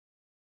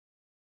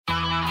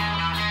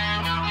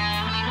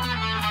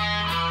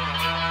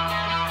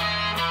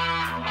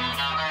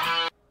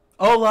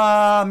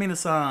Hola,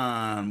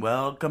 minasan!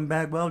 Welcome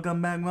back,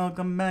 welcome back,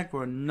 welcome back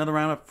for another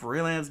round of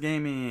freelance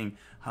gaming.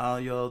 How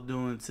y'all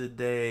doing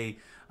today?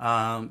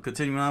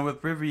 Continuing on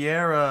with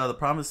Riviera, the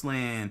Promised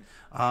Land.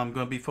 I'm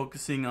going to be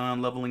focusing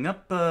on leveling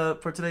up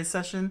for today's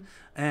session.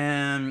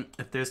 And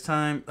if there's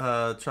time,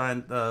 try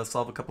and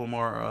solve a couple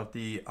more of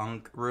the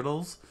Ankh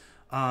riddles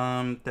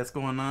that's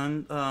going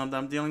on that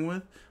I'm dealing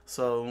with.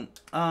 So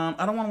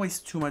I don't want to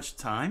waste too much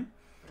time.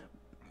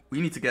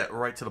 We need to get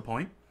right to the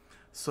point.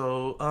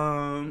 So,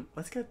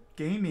 let's get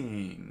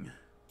gaming.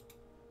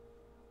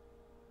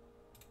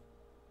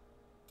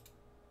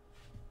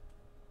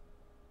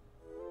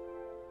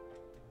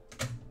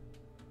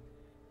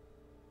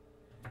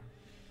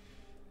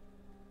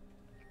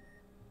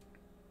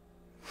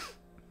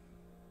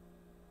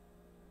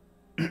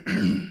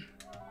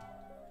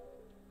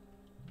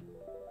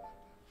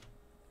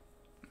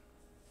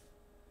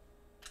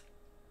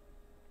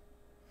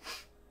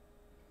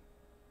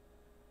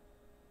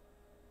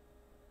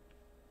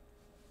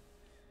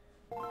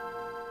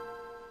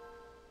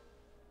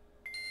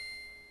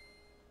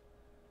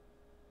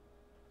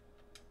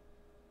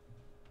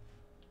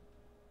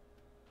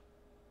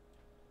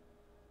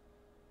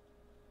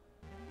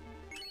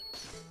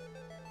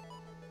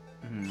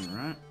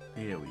 Alright,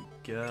 here we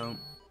go.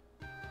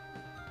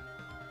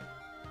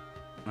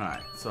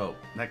 Alright, so,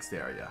 next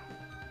area.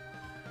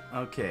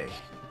 Okay,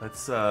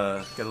 let's get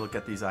a look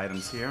at these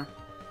items here.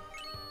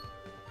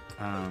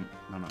 No,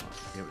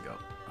 here we go.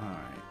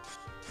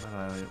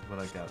 Alright, what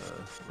I gotta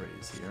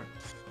raise here.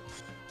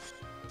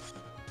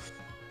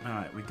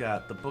 Alright, we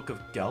got the Book of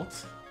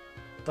Gelt,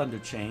 Thunder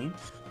Chain,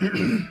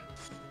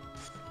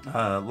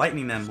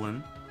 Lightning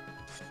Emblem,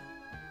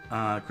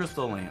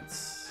 Crystal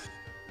Lance.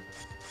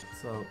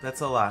 So that's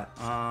a lot.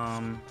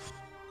 How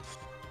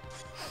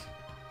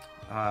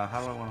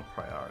do I want to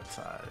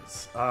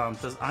prioritize?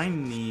 Does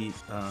Ein need?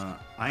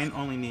 Ein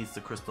only needs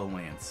the Crystal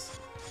Lance,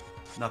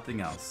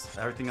 nothing else.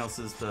 Everything else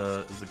is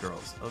the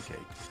girls. Okay,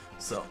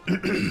 so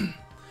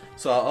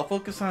so I'll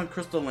focus on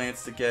Crystal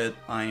Lance to get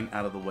Ein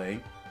out of the way,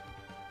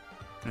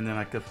 and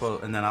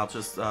then I'll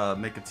just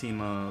make a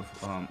team of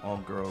all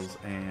girls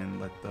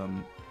and let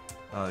them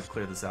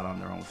clear this out on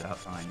their own without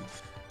Ein.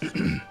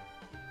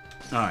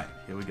 All right,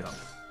 here we go.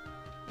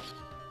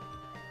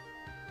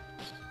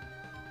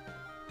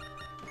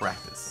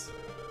 Practice.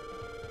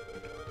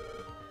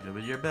 Give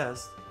it your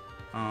best.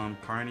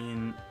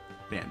 Carnian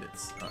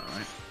Bandits.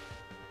 Alright.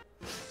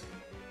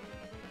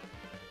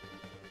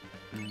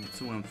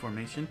 2-1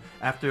 formation.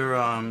 After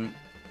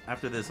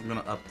this, I'm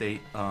gonna update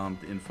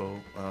the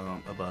info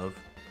above.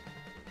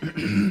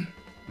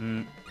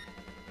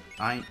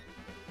 I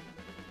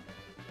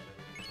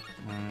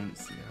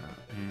see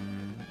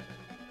and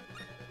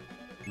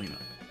Lena.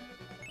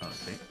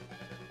 Okay.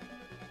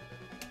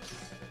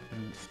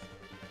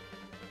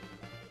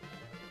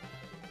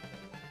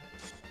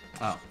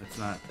 Oh, it's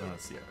not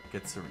Sierra.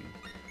 Get Serene.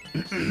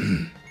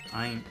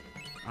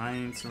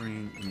 I'm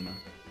Serene, Lena.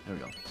 There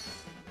we go.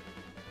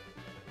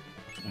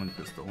 One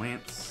Crystal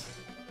Lance.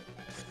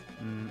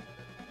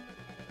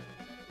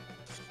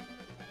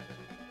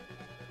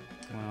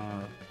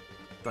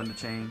 Thunder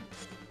Chain.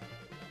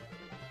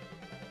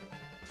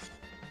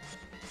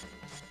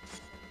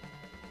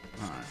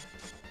 Alright.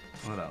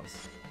 What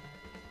else?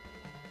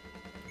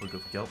 Book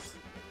of Gelt.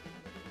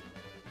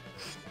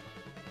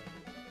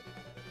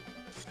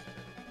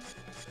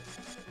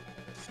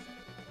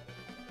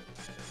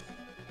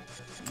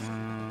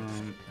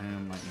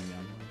 And Lightning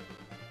Gun.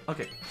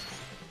 Okay.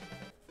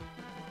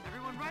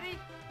 Everyone ready?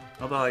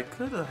 Although I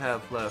could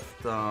have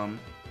left,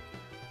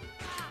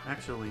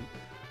 actually,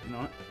 you know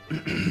what?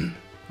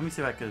 Let me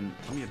see if I can,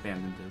 let me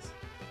abandon this.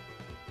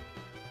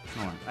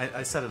 Hold on,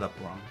 I set it up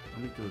wrong.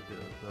 Let me do it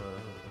the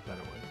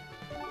better way.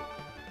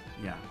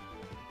 Yeah.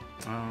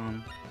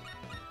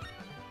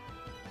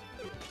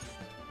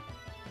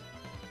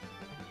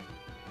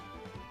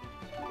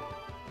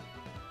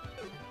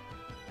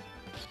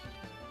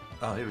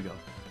 Oh, here we go.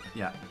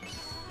 Yeah.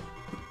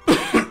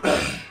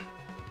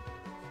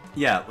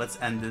 Yeah, let's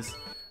end this.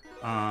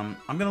 I'm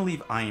gonna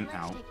leave Ein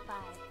out.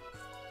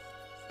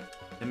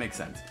 It makes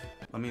sense.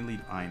 Let me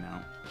leave Ein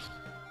out.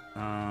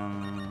 There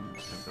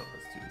we go.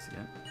 Let's do this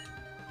again.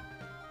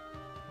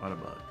 What a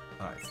bug.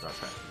 Alright, start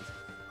practice.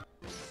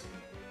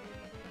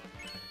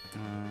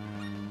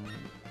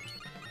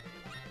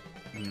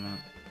 Lena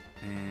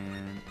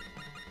and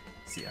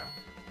Sierra.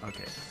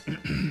 Okay.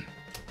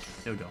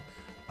 Here we go.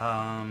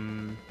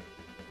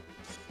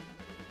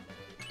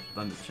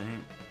 Thunder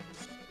Chain.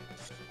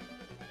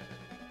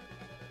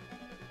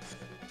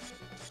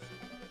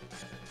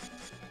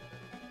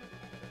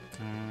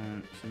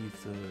 She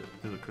needs to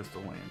do the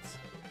Crystal Lance.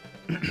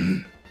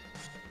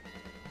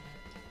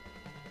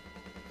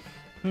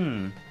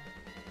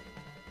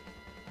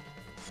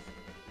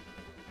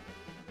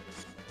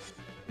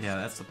 Yeah,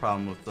 that's the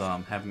problem with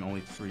having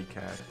only 3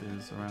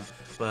 characters around.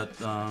 But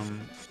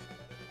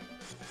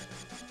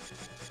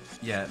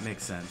yeah, it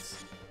makes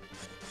sense.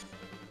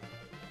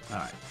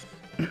 Alright.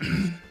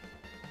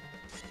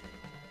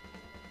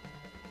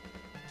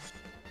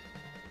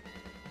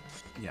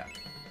 Yeah.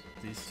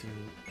 these two,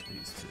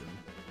 these two.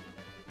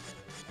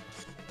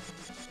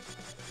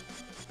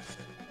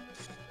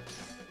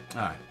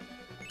 Alright,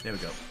 there we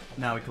go.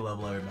 Now we can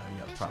level everybody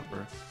up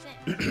proper.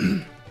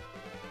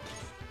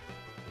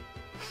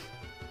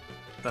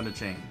 Thunder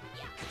Chain.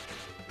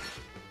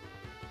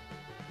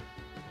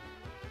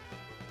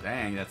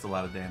 Dang, that's a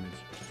lot of damage.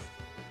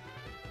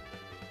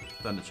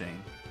 Thunder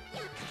Chain.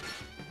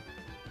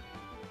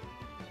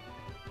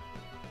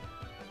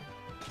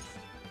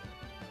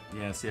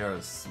 Yeah,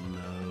 Sierra's slow.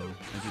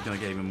 And she's gonna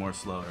get even more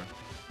slower.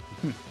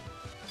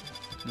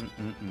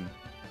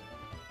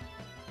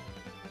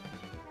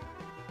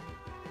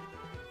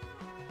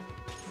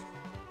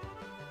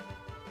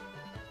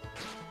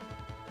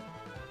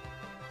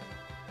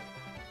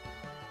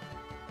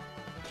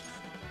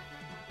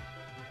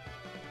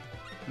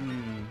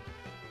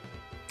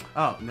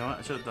 Oh, you know what?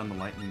 I should have done the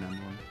lightning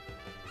emblem.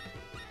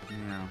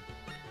 Yeah.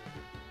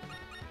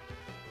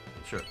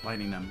 Sure,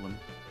 lightning emblem.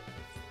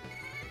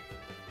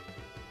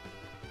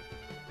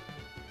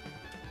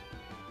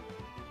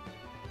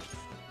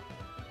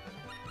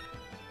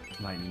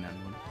 Lightning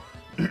emblem.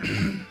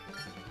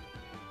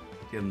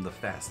 Give him the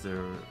fastest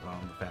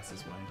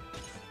way.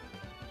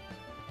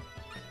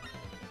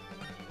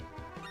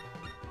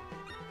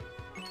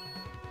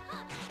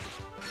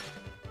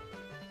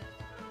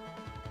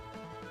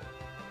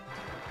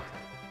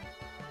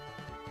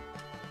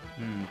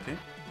 Okay.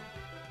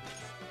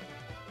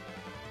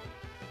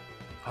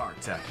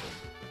 Hard tackle.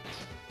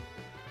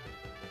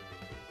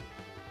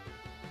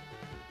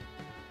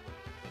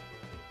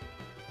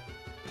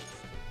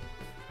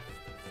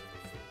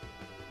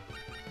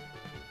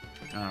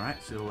 Alright,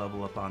 she'll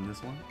level up on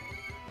this one.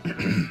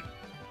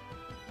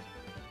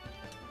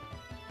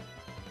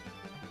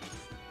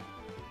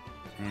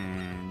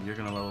 And you're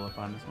gonna level up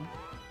on this one.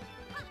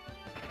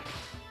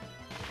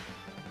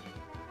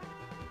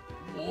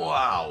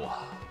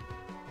 Wow!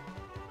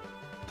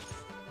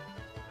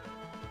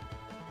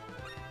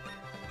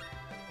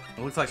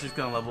 It looks like she's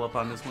gonna level up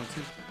on this one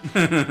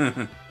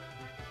too.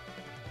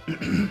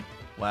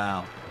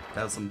 Wow,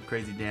 that was some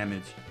crazy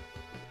damage.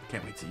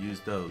 Can't wait to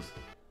use those.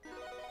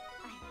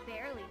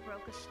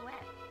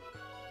 Sweat.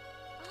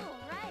 All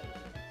right.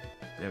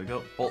 There we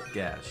go. Bolt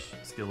Gash.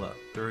 Skill up.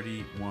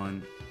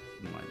 31.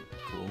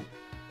 Cool.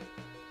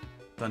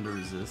 Thunder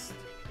Resist.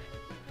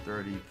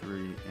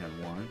 33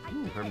 and 1.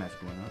 Ooh, her match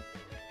going up.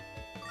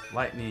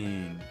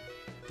 Lightning.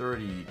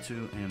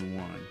 32 and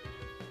 1.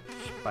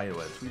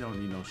 Spiderwebs. We don't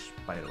need no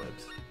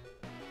spiderwebs.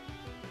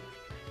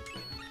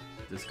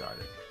 Discard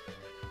it.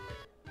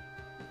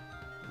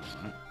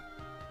 Alright.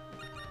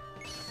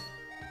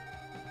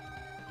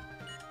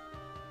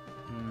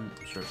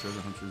 Sure,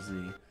 Treasure Hunter Z.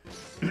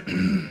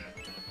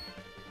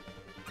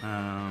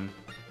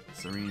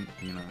 Serene,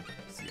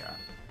 CR.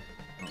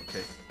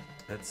 Okay,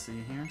 let's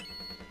see here.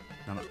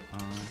 No,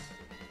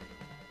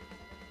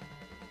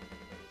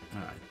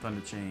 alright,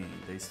 Thunder Chain.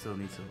 They still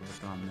need to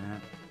work on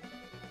that.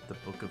 The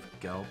Book of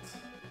Gelt.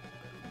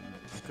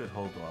 I could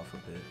hold off a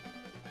bit.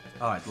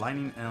 Alright,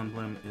 Lightning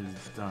Emblem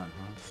is done,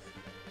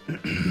 huh?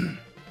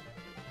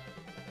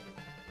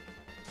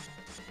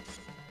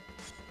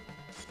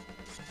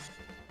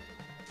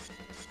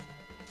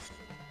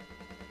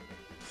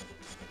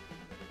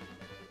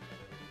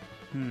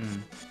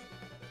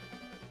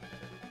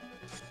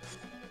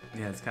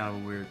 Yeah, it's kind of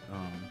a weird,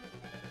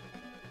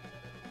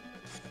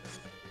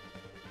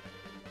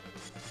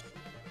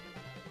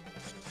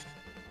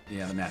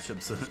 yeah, the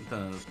matchups,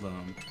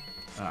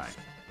 alright.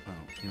 Oh,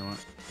 you know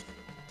what?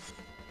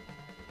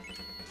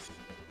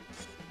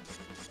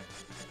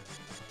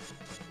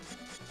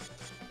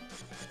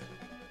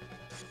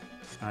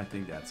 I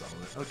think that's all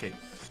of it. Okay.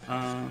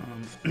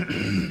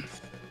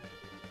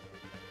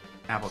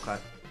 Apple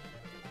cut.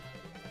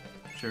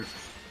 Sure.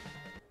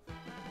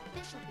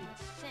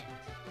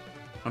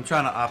 I'm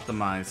trying to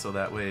optimize so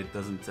that way it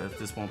doesn't.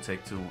 This won't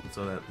take too long.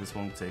 So that this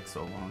won't take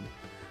so long.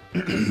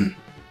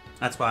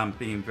 That's why I'm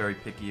being very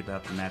picky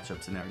about the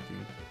matchups and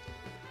everything.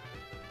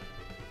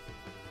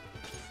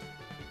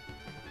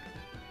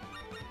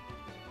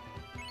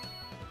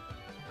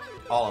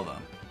 All of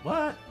them.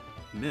 What?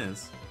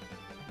 Miss.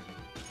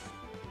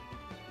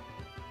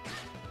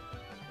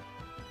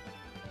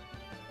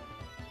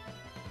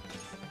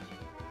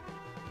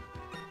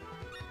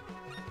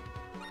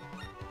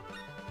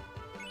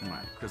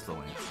 Alright, Crystal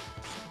Lance.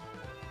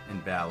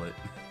 Invalid.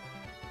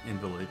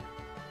 Invalid.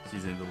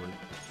 She's invalid.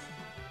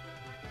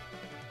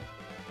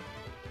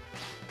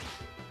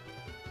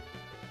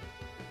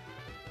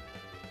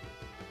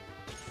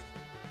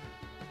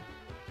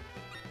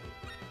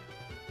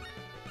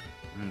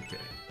 Okay.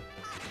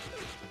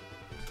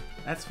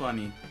 That's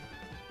funny.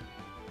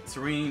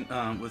 Serene,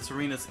 with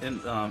Serena's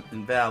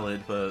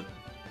invalid, but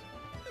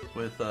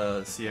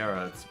with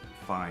Sierra it's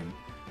fine.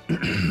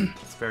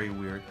 It's very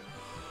weird.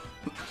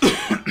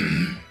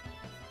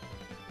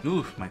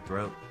 Oof, my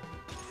throat.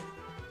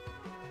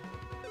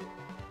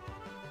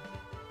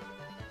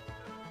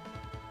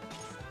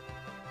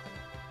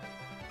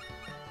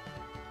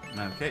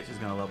 Okay, she's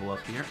gonna level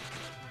up here.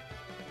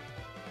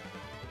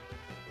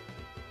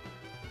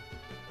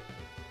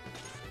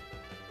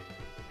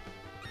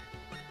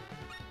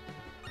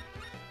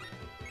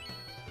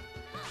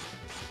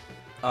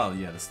 Oh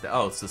yeah,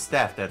 oh, it's the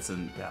staff that's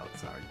in doubt.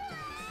 Sorry.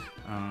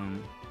 All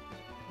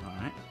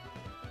right.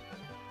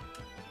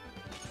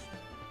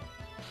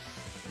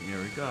 Here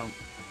we go.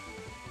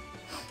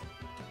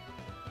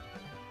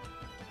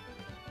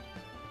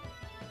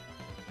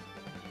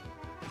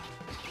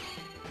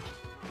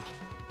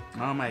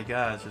 Oh my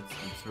gosh,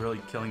 it's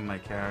really killing my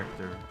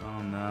character.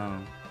 Oh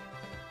no.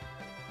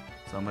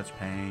 So much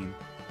pain.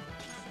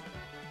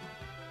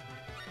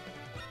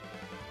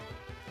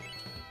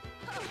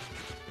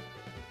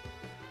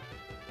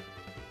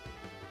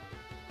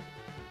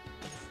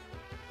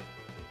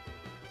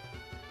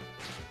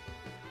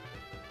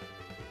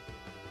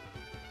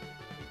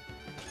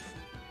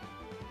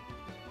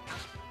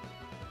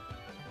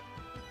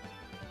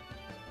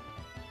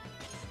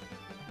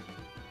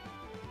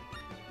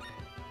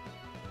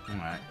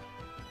 Alright.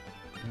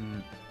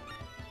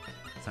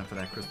 Time for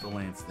that crystal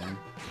lance thing.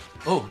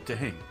 Oh,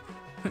 dang.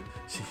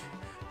 she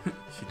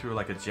threw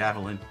like a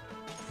javelin.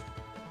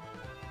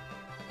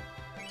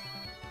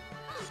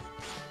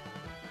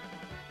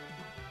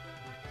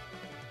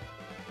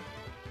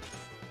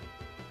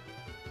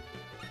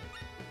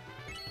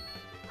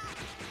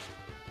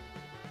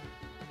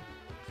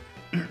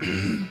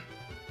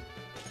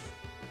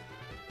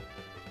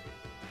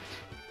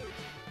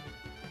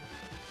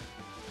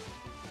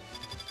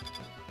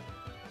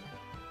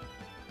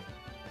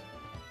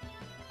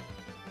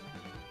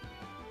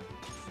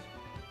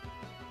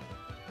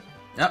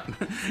 Yep.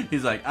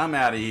 He's like, I'm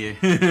out of here.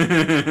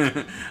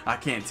 I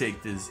can't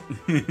take this.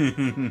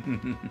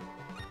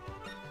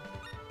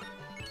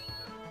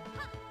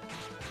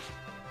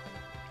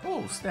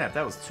 Oh, snap.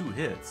 That was 2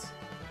 hits.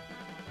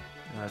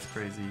 That's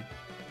crazy.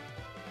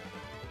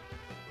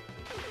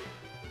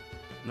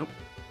 Nope.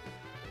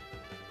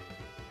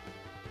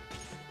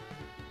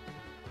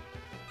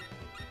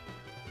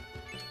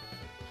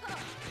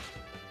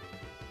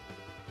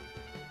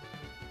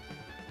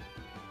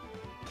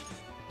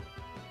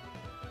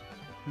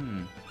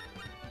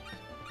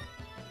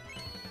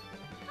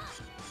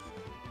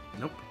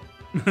 Nope.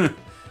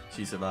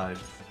 She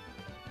survived.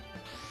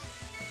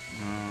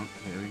 Oh,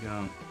 here we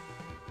go.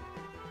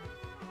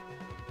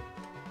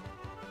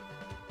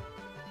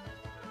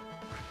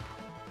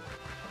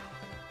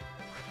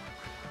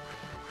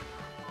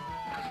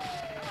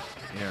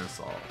 Air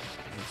assault.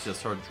 It's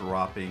just her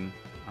dropping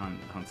on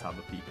top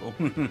of people.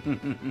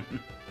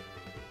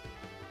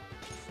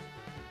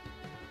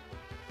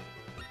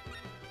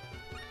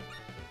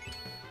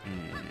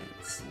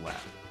 And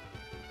slap.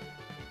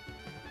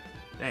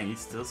 Dang, he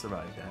still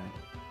survived that.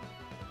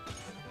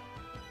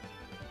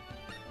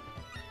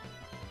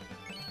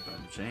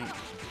 Done chain.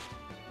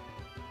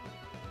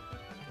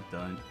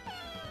 Done.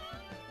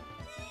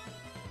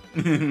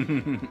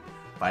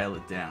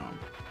 Violet down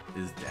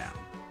is down.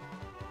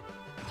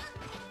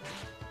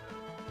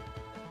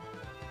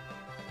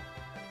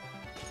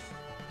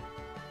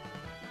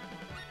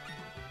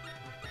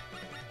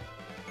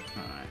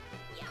 Alright.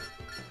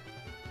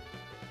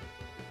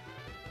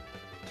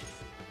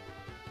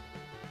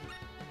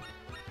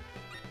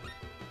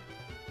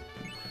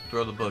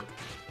 Throw the book.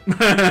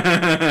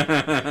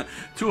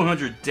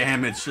 200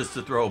 damage just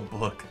to throw a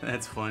book.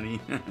 That's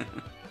funny.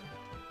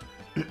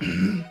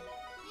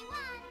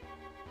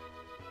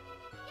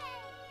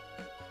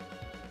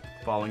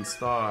 Falling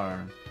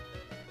Star.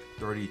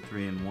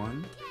 33 and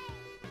 1.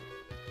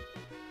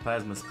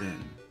 Plasma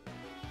Spin.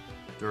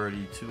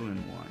 32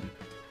 and 1.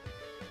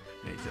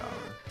 Mage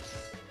Hour.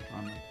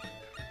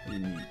 We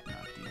need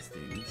not these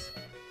things.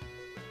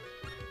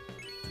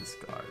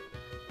 Discard.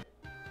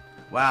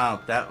 Wow,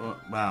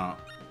 wow.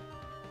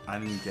 I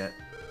didn't get.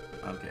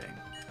 Okay.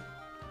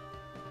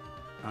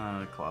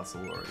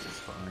 Colossal Warrior is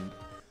fine.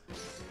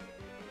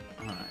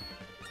 Alright.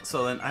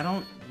 So then I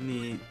don't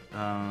need.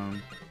 Let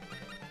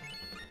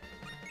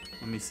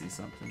me see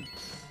something.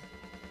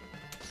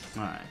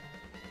 Alright.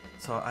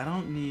 So I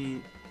don't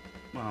need.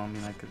 Well, I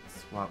mean, I could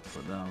swap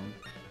for them.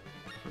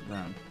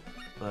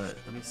 But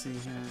let me see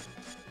here.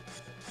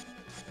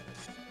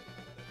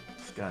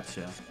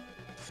 Gotcha.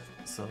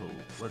 So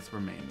what's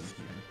remaining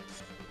here?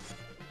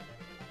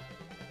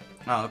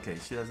 Oh, okay.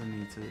 She doesn't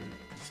need to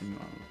continue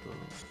on with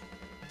those.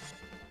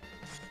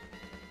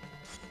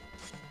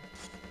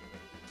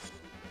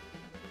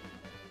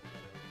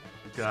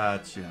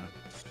 Gotcha.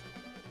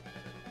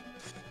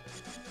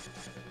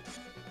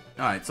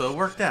 Alright, so it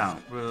worked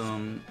out.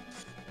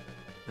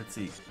 Let's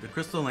see. The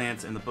Crystal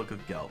Lance and the Book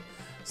of Gelt.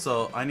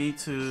 So I need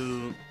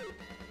to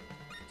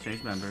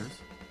change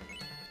members.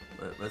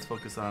 Let's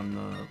focus on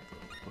the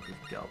Book of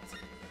Gelt.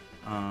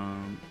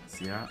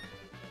 Sierra.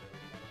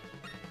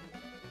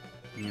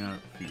 Nina,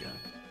 Fia.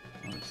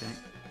 Okay.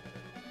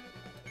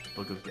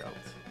 Book of Gelt.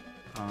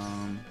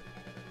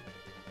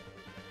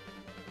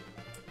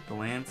 The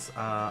Lance,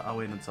 I'll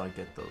wait until I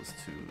get those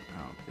 2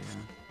 out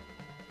there.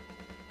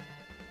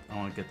 I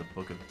want to get the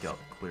Book of Gelt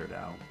cleared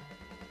out.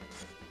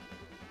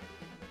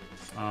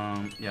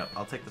 Yeah,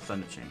 I'll take the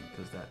Thunder Chain,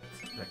 because that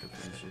could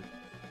finish it.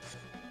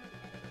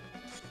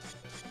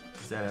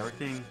 Is that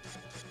everything?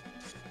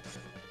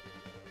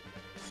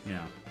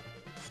 Yeah.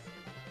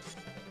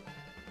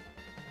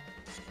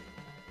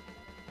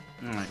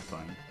 Alright,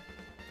 fine.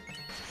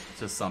 It's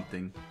just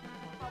something.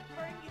 I'll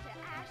burn you to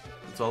ashes.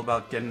 It's all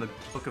about getting the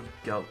Book of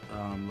Gelt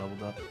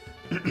leveled up.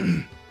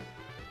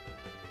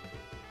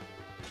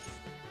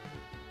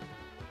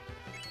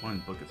 One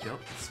Book of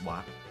Gelt.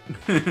 Swap.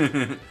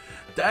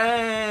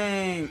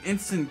 Dang!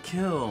 Instant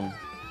kill.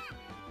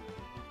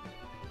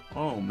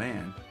 Oh,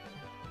 man.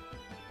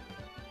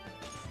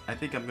 I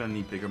think I'm gonna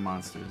need bigger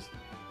monsters.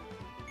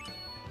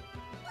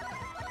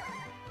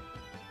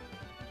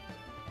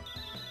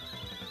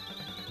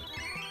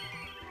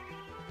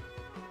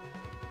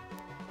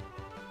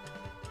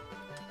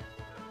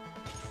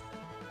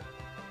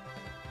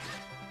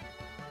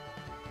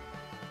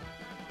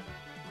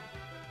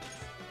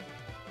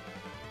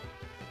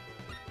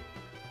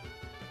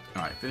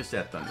 Alright, finish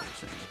that thunder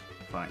chain.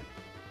 Fine.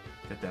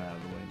 Get that out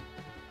of the way.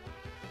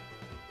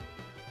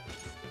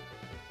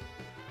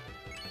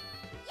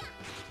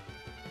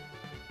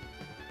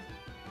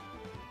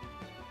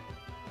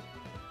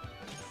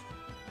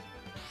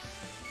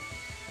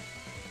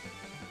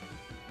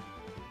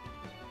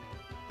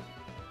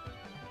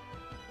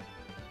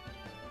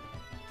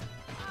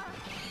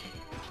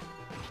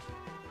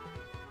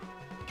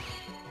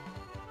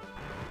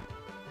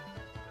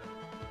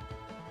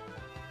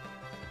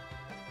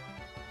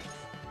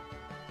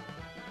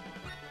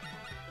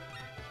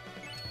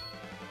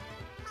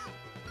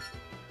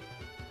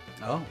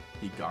 Oh,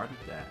 he guarded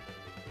that.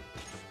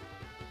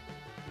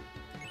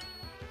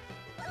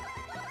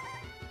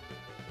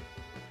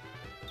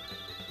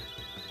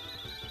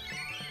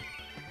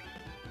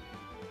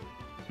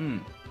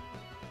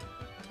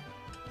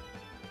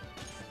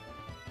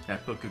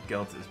 That Book of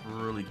Gelt is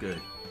really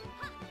good.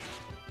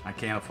 I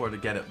can't afford to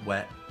get it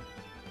wet.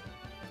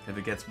 If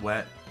it gets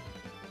wet,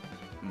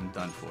 I'm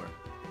done for.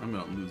 I'm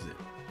gonna lose it.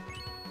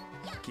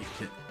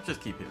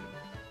 Just keep hitting.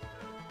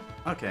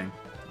 Okay,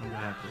 I'm gonna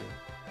have to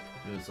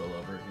do this all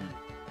over again.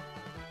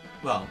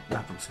 Well,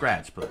 not from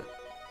scratch, but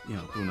you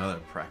know, do another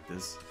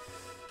practice.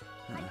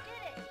 I did it.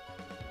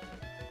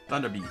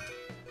 Thunderbeat.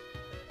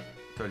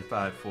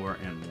 35, 4,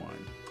 and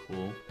 1.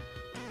 Cool.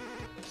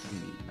 We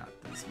need not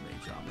this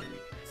mage armor we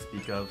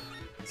speak of.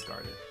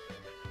 Discard it.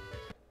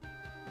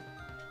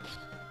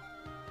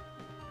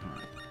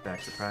 Alright,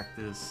 back to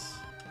practice.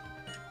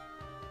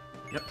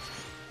 Yep.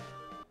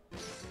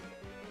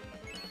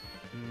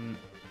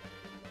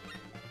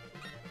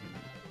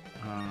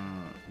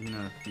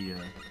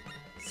 Thea,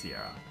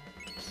 Sierra.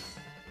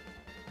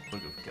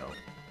 Book of Gelt.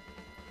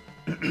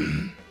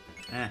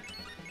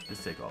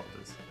 Just take all of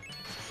this.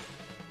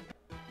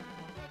 Let's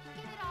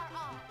give it our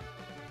all.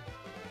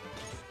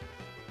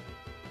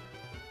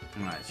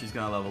 Alright, she's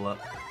gonna level up.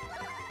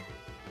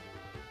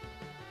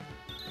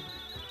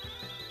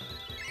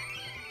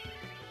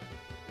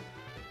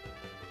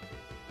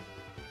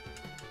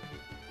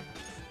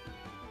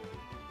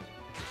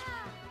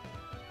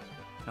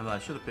 Although I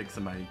should have picked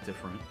somebody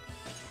different.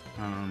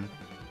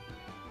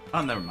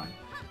 Oh, never mind.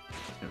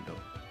 There we go.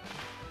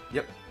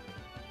 Yep.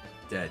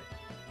 Dead.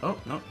 Oh,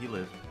 no, he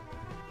lived.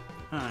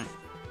 Alright.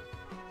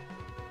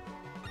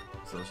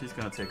 So she's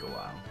gonna take a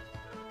while.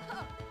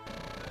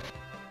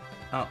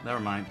 Oh, never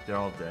mind. They're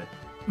all dead.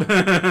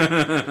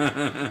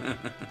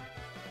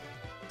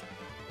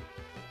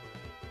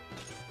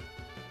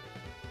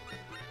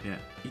 Yeah,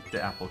 eat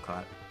the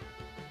apricot.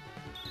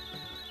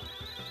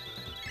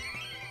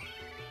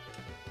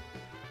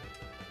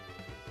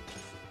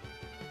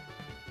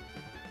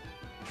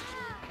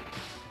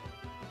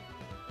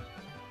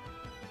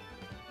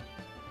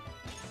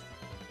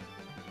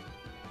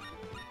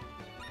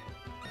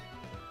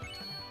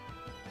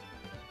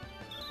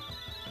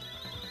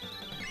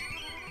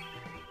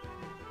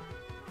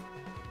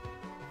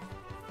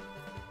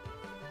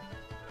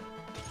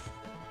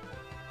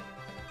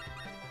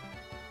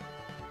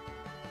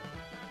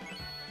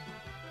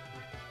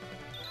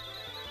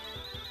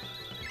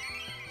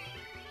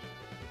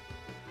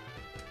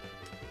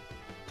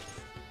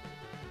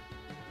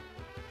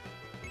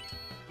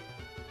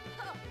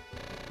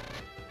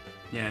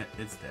 Yeah,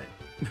 it's dead.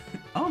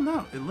 Oh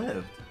no, it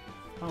lived.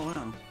 Oh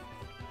wow.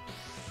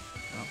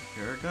 Oh,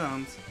 here it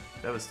comes.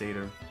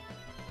 Devastator.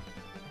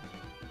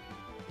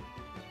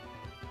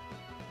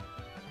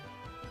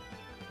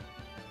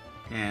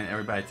 And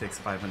everybody takes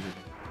 500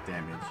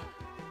 damage.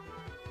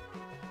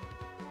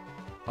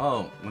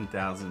 Oh,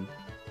 1,000.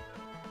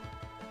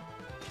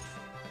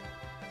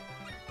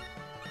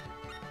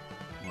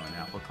 What, an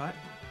apricot?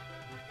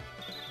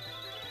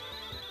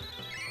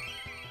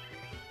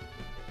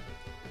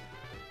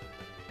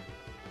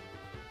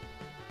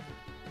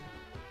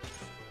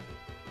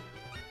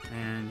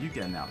 And you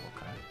get an apple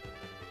cut.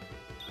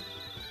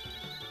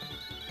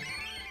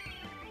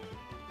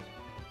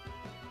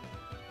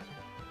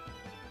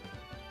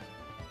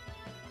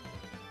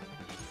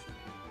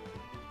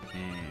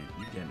 And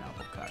you get an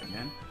apple cut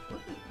again. Why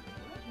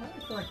do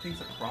I feel like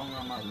things are crawling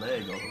on my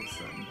leg all of a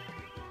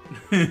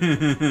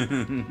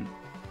sudden?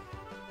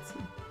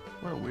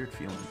 What a weird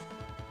feeling.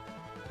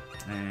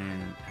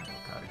 And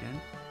apple cut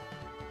again.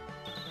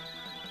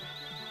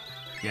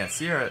 Yeah,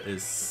 Sierra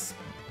is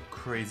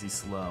crazy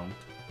slow.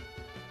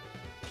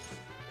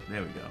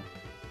 There we go.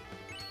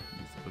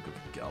 Use the Book of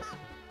Gelt.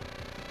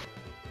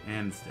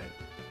 And it's dead.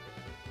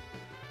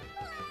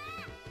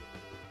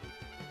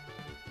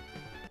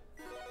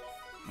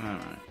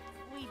 Alright.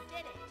 We did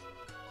it.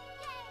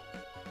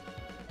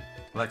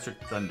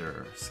 Electric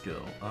Thunder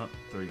skill up.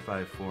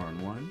 35, 4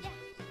 and 1.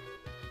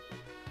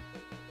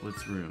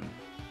 Blitz Rune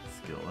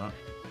skill up.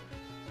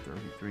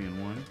 33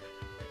 and 1.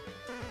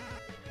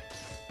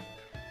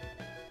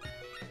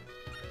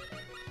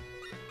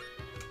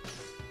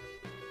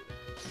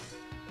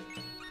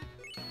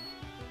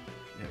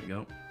 There we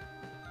go.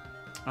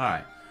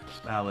 Alright.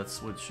 Now let's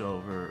switch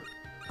over.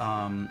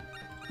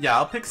 Yeah,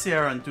 I'll pick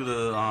Sierra and do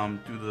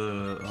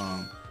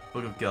the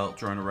Book of Gelt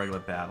during a regular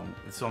battle.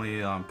 It's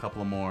only a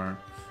couple of more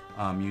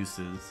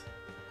uses.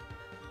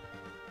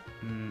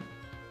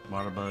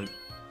 Water Bug.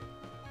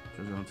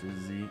 Treasure Hunter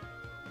Z.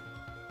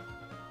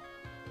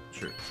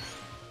 Sure.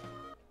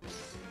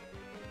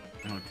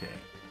 Okay.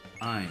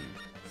 I'm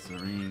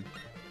Serene.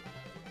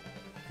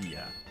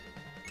 Fiat.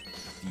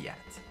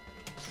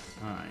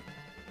 Alright.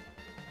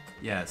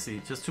 Yeah,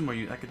 see, just 2 more.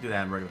 I could do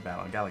that in regular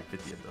battle. I got like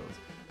 50 of those.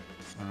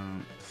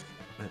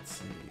 Let's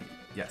see.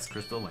 Yes,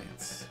 Crystal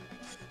Lance.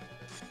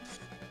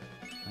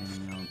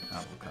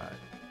 Avocado.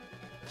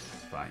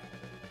 Fine.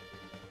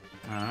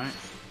 Alright.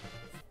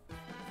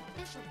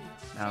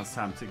 Now it's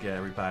time to get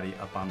everybody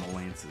up on the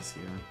lances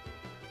here.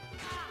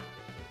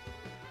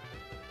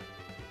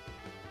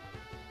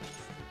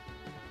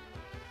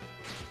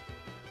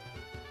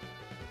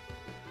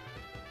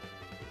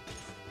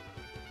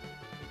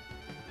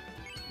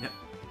 Yep.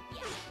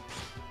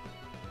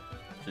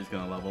 She's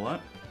gonna level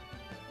up.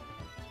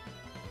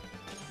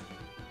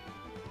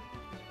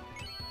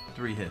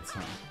 3 hits,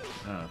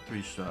 huh?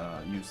 3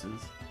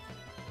 uses.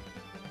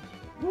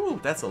 Woo,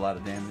 that's a lot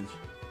of damage.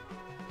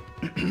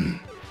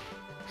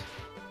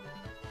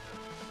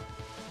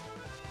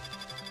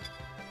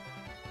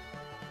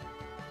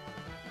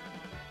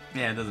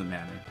 Yeah, it doesn't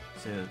matter.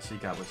 She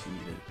got what she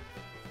needed.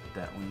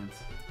 That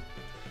lance.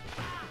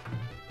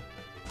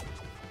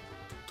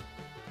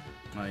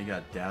 Oh, you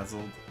got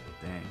dazzled?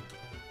 Dang.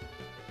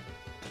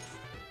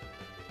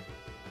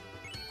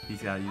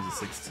 He's gotta use it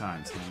 6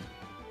 times, huh?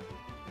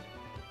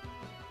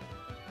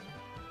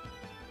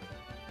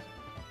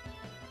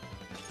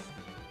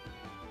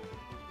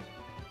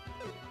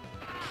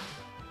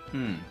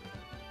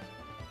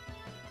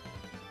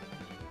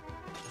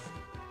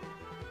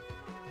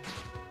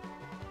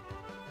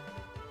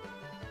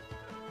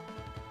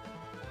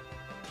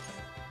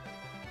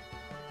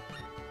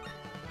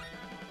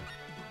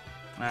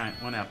 Alright,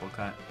 1 apple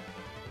cut.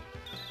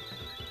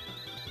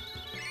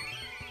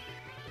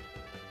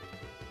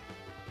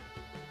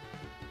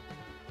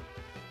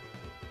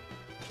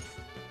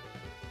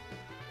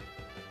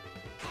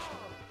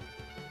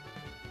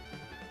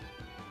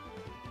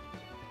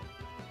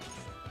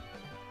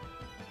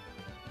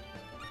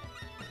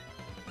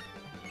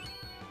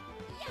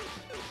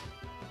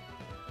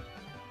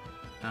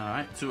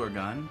 Alright, 2 are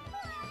gone.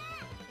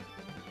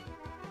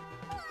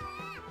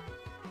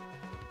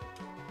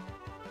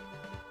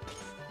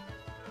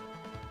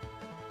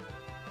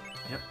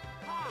 Yep.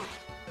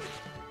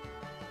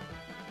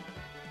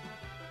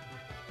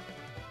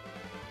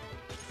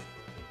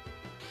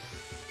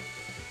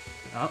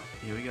 Oh,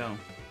 here we go.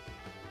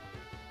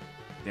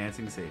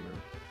 Dancing Saber.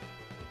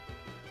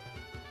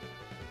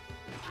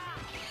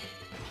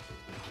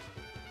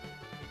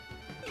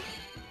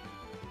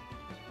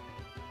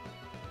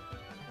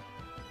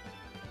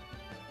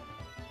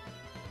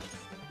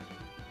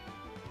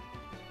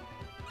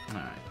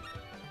 Alright.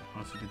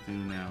 All she can do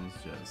now is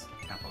just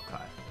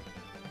apricot.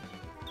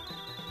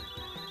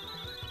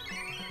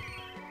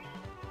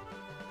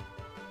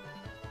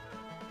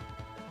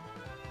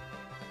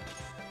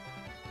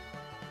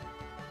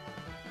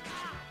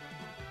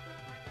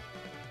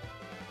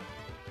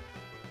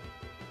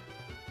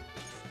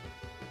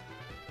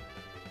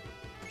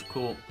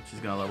 Cool. She's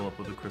gonna level up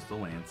with a Crystal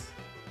Lance.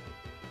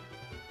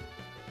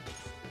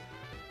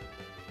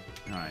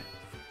 Alright.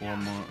 4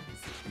 more.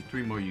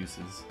 3 more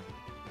uses.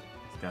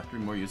 He's got 3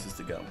 more uses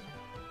to go.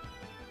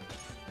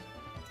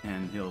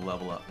 And he'll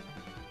level up.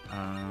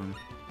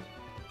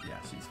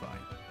 Yeah, she's fine.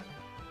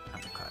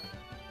 Apricot.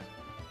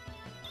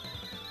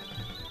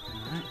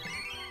 Alright.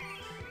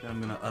 Then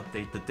I'm gonna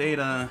update the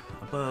data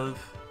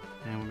above.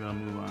 And we're gonna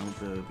move on with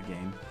the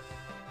game.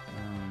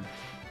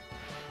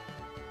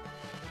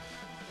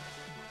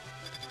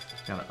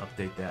 Gotta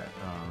update that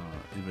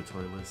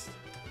inventory list.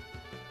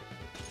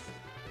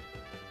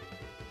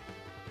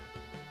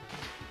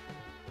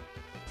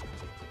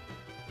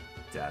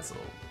 Dazzle.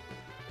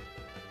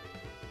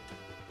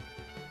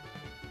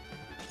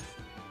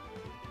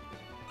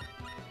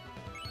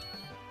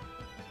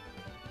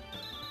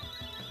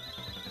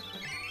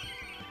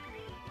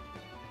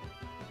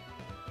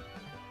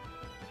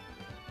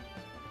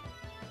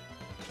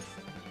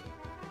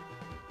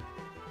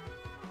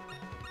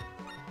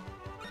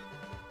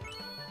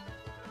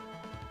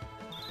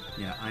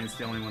 Yeah, I'm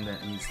the only one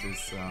that needs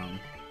this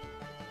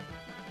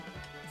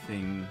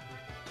thing.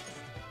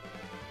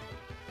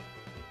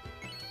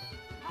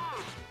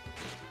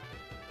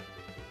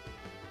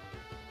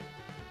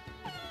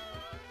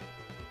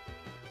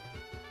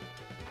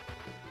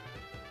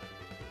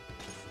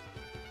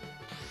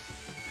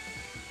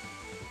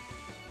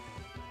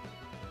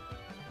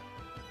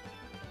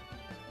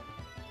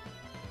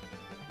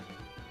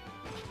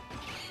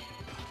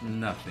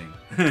 Nothing.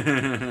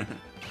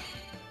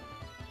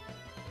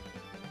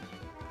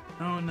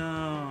 Oh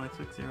no, I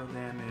took 0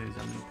 damage.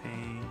 I'm in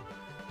pain.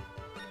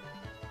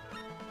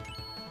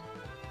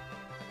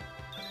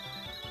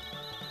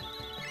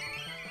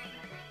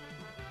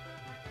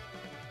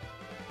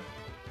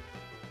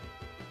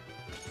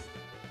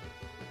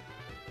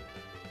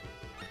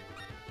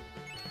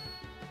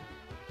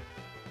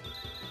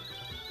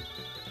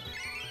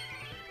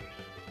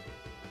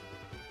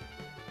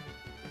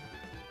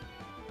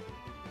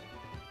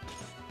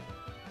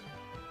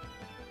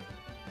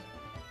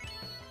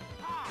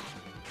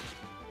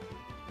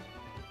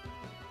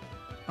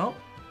 Oh,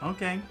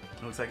 okay.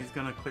 Looks like he's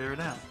gonna clear it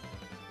out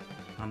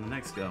on the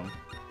next go.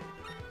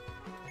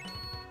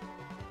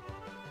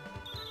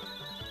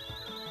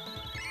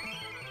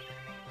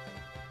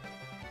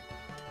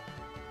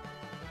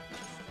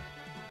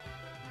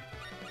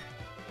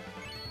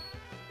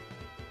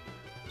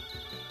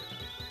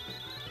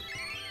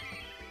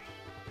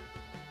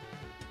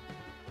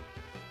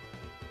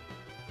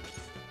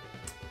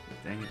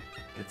 Dang it.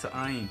 Get to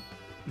Ein.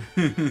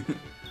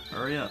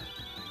 Hurry up.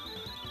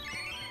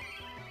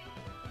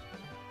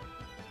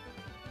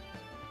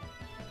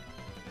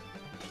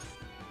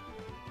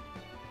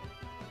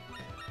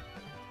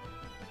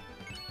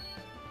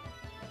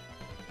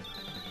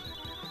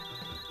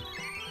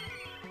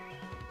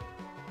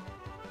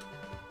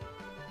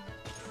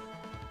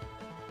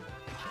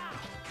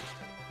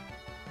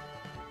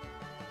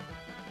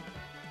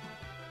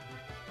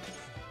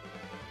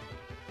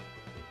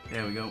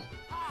 There we go.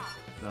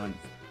 Done.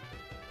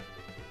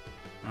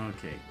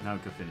 Okay, now we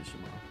can finish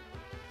him off.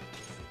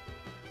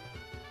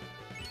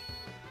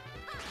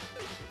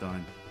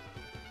 Done.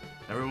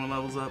 Everyone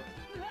levels up.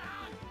 I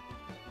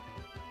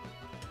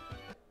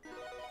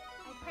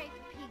pray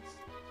for peace.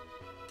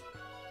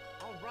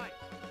 All right.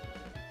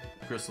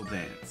 Crystal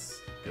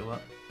Dance. Go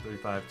up.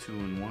 35, 2,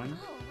 and 1.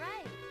 All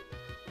right.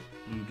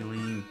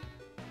 Oogling.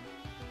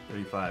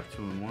 35,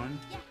 2, and 1.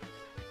 Yes.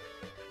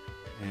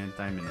 And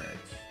Diamond Edge.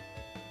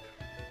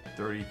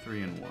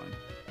 33 and 1.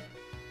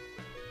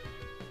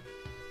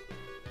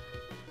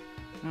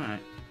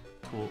 Alright.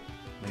 Cool.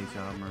 Mage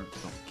armor.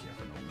 Don't care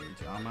for no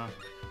mage armor.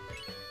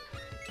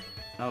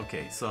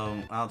 Okay, so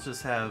I'll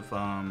just have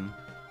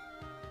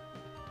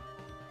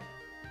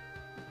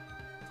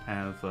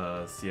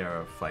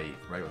Sierra fight,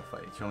 regular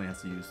fight. She only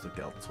has to use the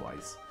Gelt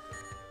twice.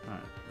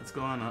 Alright, let's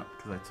go on up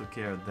because I took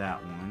care of that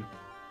one.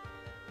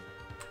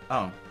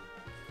 Oh.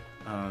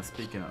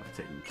 Speaking of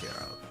taking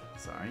care of,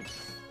 sorry.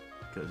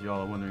 Because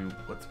y'all are wondering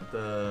what's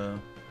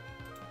going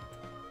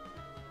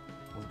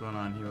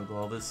on here with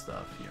all this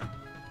stuff here.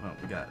 Well,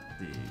 we got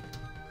the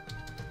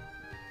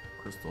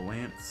Crystal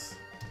Lance.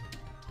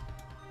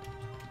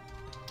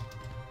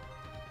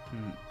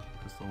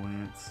 Crystal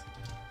Lance.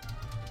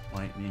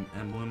 Lightning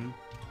Emblem.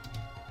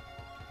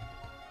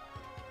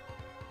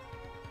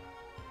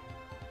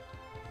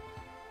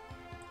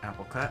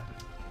 Apple Cut.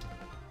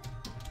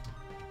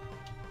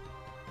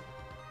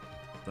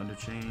 Thunder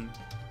Chain.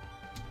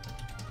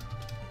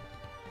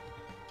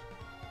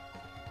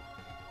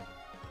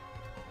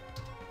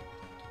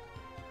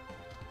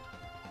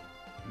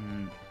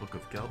 Book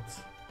of Gelt.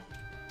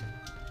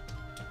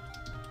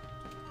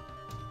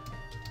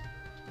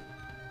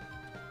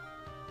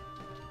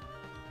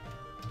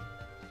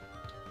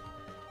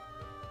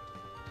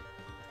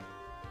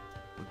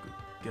 Book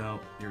of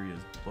Gelt.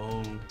 Aria's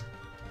Bow.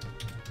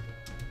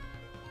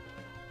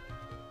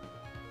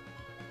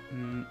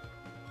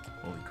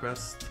 Holy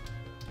Crest.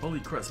 Holy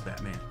Crest,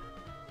 Batman.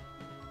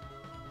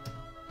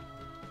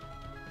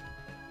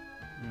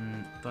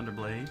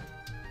 Thunderblade.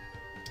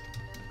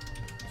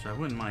 Which I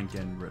wouldn't mind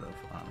getting rid of,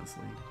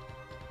 honestly.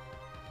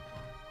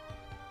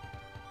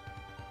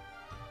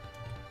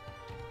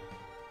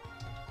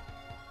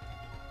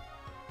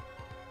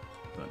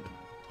 Thunder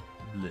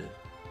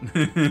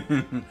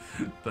Bleh.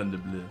 Thunder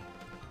Bleh.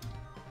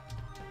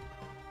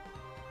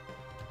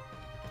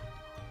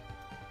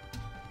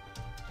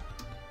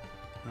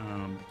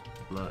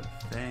 Blood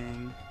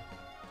Fang.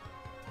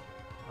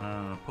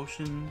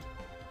 Potion.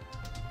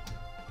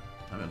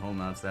 I've been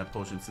holding on to that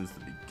potion since the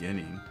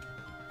beginning.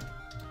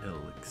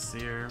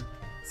 Elixir.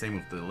 Same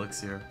with the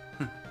elixir.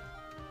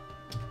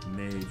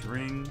 Mage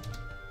Ring.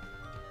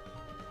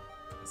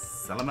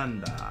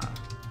 Salamander.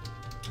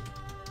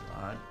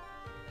 Rod.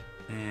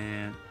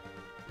 And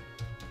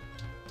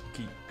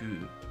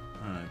Kiku.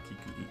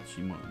 Kiku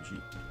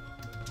Ichimonji.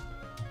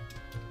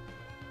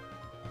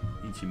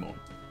 Ichimon.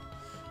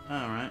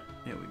 Alright,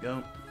 here we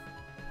go.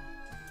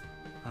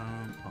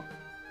 Oh,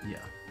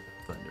 yeah.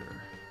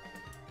 Thunder.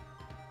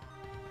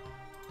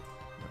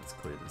 Let's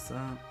clear this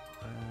up.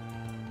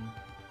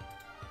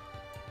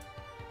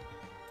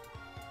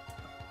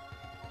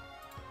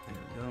 There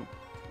we go.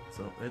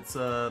 So it's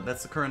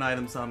that's the current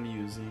items I'm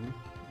using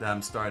that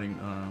I'm starting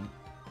a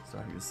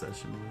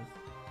session with.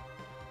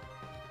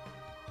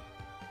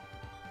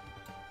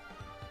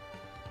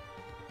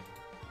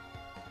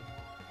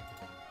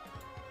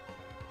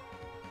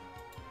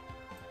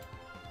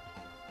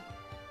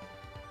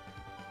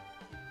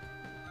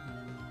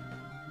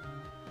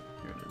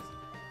 Here it is.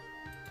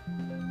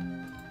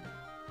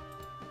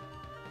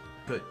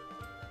 Good.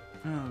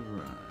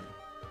 Alright.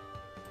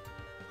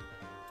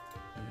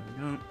 There we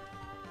go.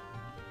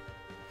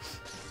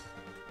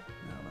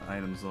 Now the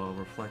items will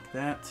reflect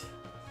that.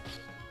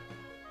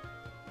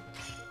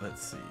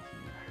 Let's see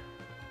here.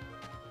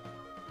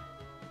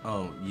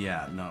 Oh,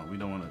 yeah, no, we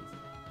don't want to...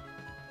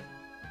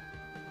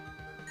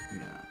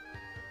 Yeah.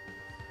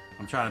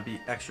 I'm trying to be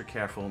extra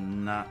careful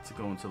not to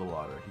go into the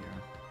water here.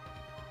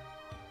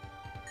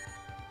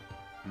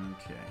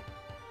 Okay.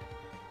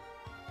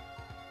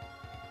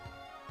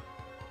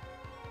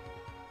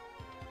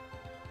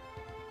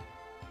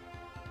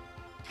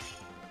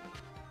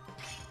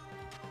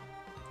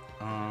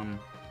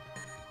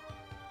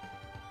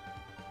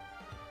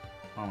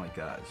 Oh my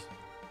gosh.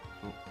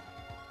 Oh.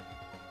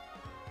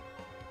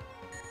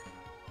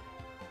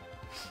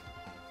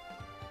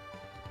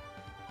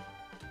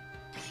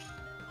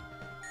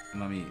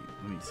 Let me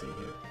see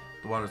here.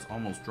 The water's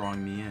almost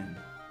drawing me in.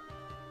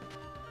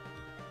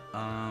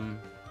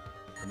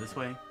 This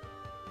way?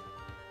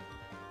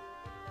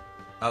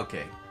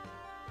 Okay.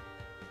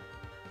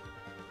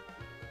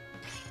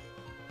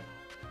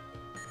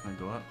 Can I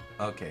go up?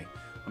 Okay.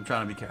 I'm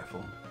trying to be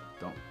careful.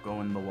 Don't go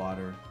in the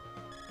water.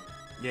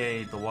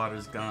 Yay, the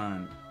water's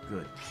gone.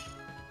 Good.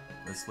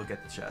 Let's look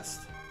at the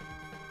chest.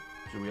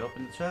 Should we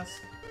open the chest?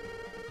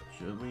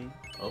 Should we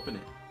open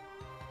it?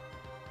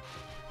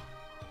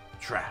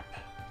 Trap.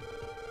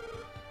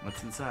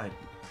 What's inside?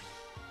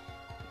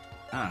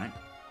 Alright.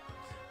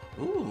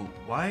 Ooh,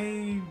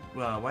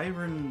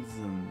 wyverns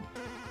and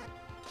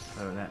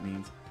whatever that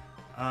means.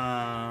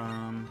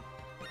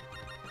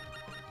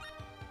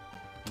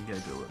 You get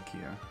a good look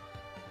here.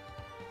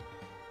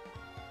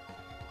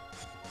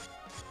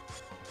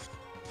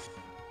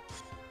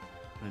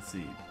 Let's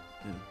see.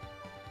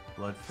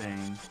 Blood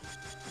Fang.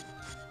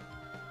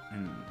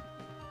 And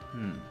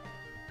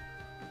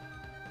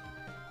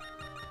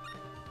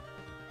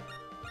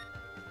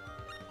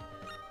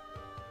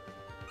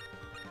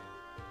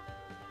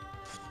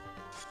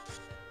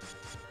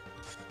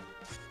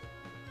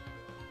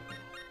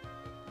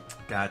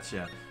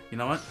Gotcha. You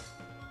know what?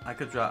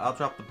 I'll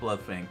drop the Blood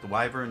Fang. The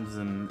Wyverns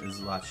is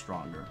a lot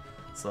stronger.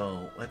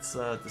 So let's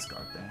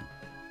discard that.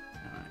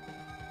 Alright.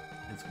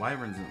 It's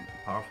Wyverns and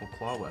a powerful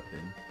claw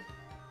weapon.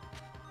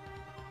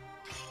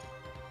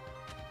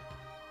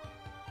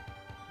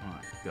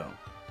 Alright, go.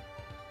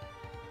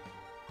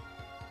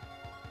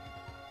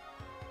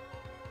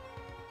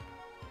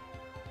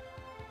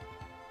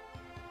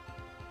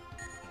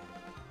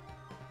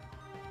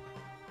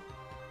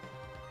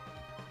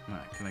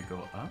 Alright, can I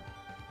go up?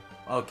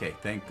 Okay,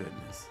 thank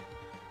goodness.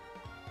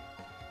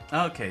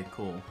 Okay,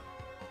 cool.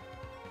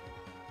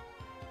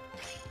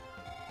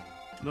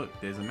 Look,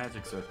 there's a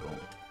magic circle.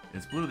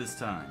 It's blue this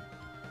time.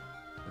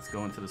 Let's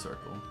go into the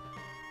circle.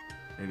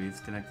 Maybe it's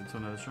connected to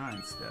another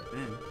shrine. Step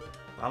in.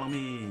 Follow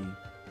me.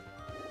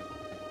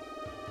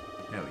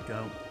 There we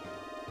go.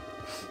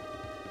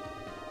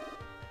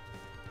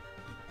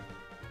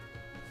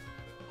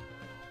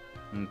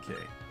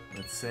 Okay,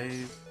 let's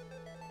save.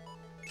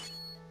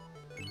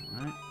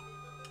 Alright.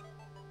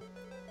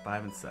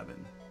 5 and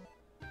 7.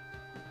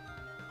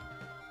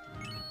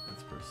 Alright,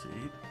 let's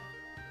proceed.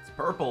 It's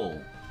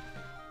purple!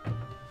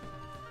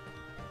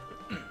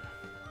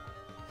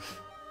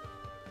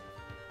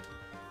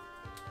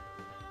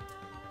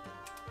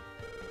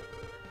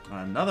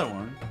 Another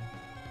one.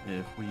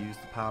 If we use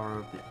the power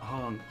of the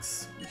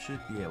hunks, we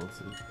should be able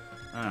to.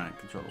 Alright,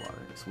 control the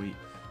water. Sweet.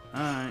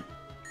 Alright.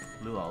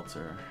 Blue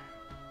altar.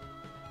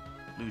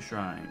 Blue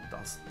shrine.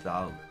 Das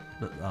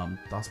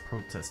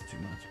protest too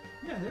much.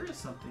 Yeah, there is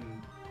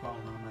something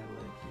crawling on my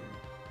leg here.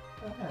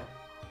 What the heck?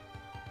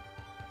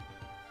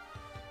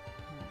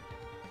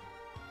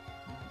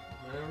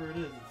 Whatever it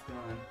is, it's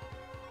gone.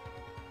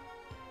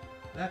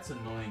 That's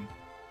annoying.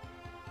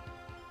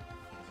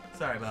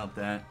 Sorry about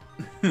that.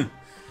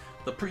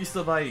 The Priest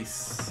of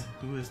Ice.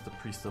 Who is the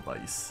Priest of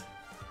Ice?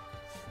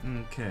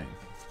 Okay.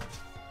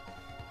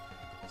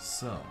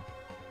 So.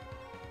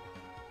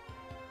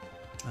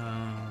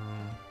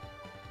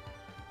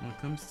 When it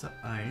comes to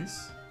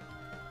ice,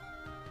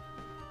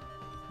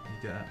 we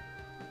got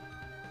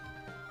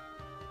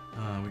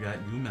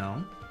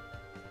Umel.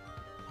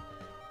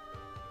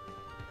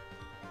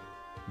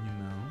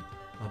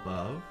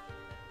 Above.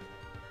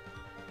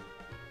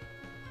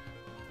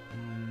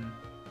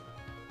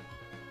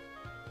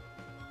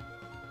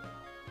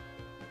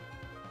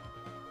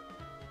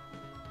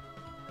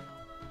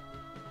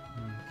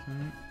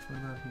 Okay, what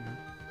about here?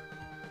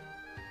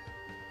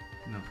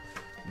 No.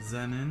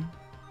 Zenin.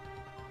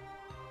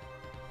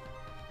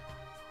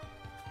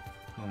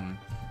 Hold on.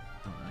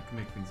 I can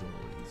make things a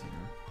little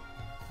easier.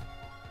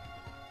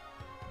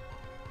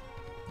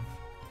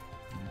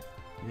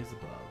 Here's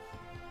above.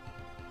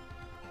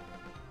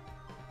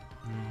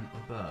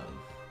 Above,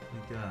 we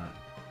got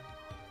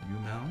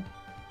Umel,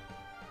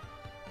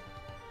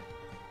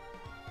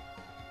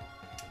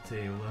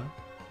 Teola,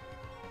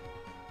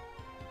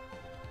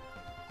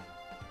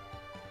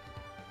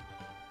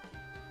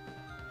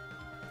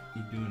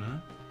 Iduna,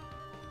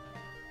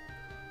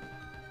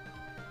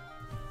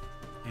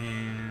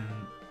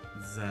 and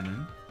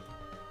Zenin.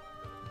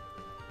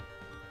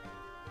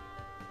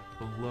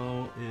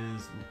 below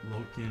is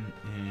Loken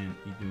and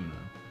Iduna.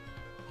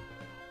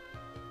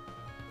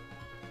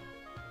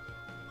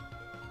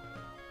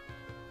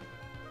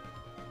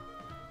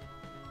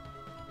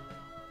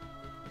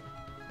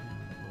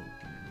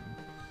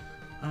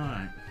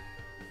 Alright.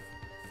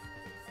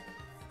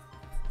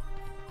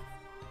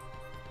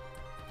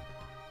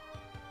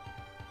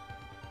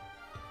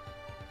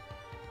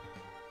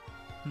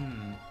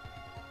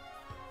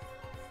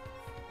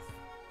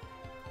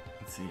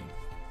 Let's see.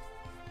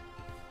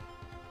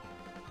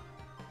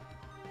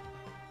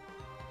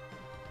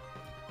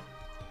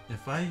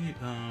 If I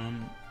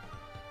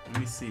let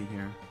me see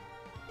here.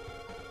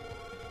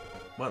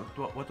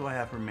 What do I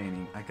have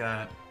remaining? I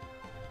got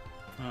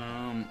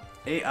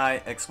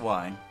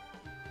AIXY.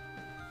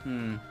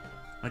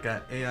 I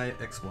got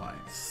AIXY.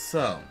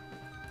 So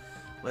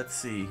let's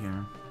see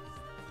here.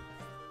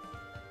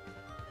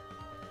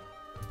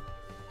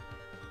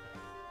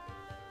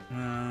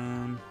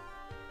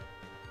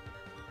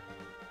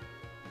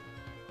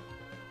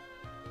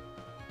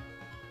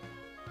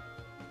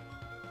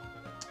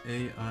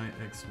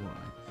 AIXY.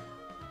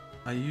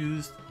 I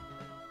used.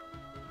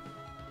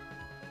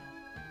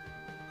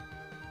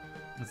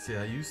 Let's see.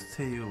 I used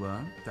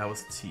Teula. That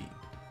was T.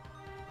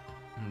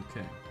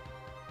 Okay.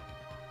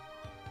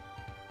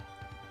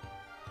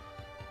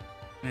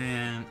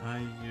 And I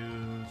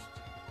used.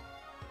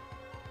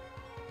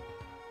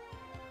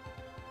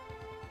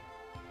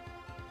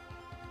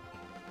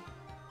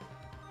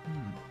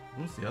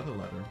 What's the other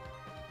letter?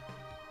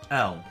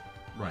 L.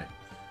 Right.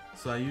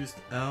 So I used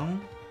L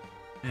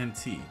and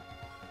T.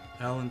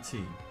 L and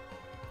T.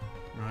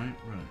 Right?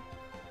 Right.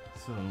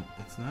 So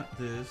it's not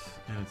this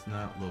and it's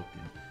not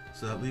Loken.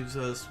 So that leaves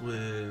us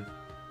with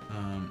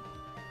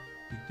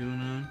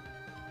Iduna.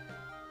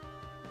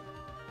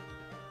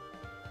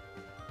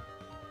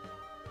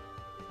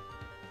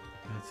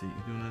 Let's see,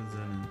 Iduna,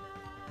 Zen,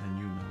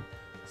 and Yuno.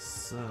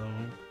 So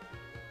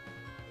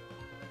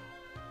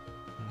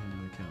what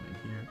am I counting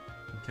here?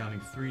 I'm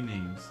counting 3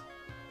 names.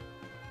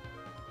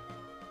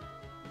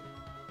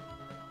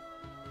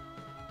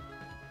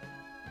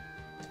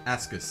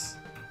 Ascus.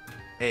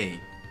 A.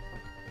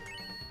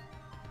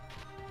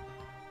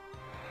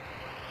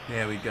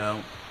 There we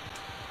go.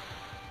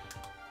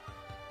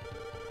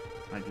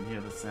 I can hear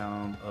the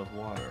sound of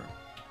water.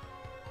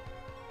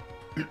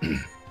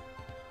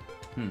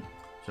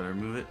 Should I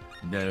remove it?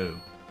 No.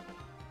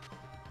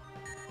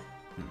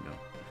 Here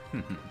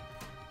we go.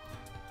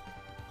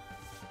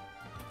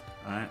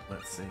 Alright,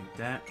 let's save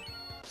that.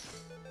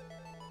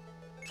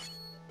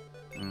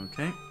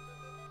 Okay.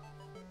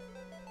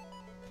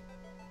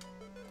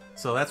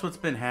 So that's what's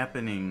been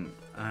happening.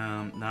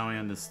 Now I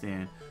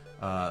understand.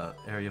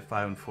 Area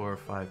 5 and 4,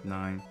 5,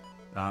 9.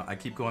 I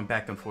keep going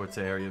back and forth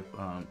to area.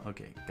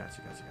 Okay,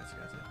 gotcha.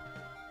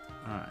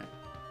 Alright.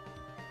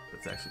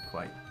 That's actually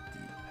quite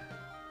deep.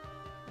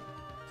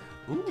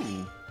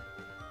 Ooh.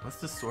 What's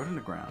this sword in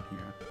the ground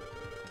here?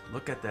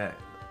 Look at that.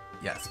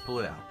 Yes, pull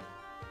it out.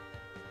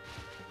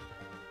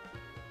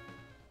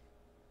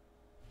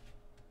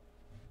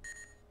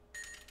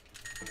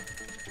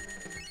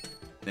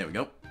 There we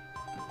go.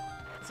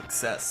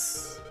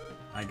 Success.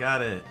 I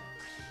got it.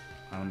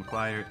 Item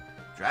acquired.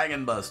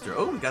 Dragon Buster.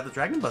 Oh, we got the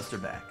Dragon Buster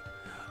back.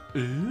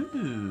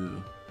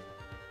 Ooh.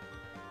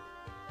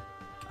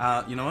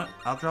 You know what?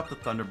 I'll drop the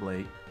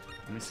Thunderblade.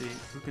 Let me see.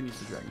 Who can use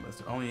the Dragon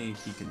Buster? Only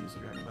he can use the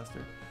Dragon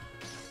Buster.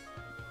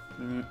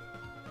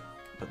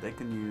 But they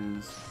can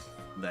use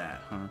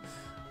that, huh?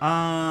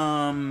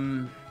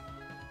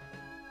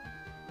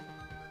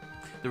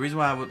 The reason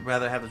why I would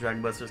rather have the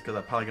Dragon Buster is because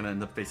I'm probably going to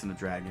end up facing the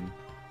dragon.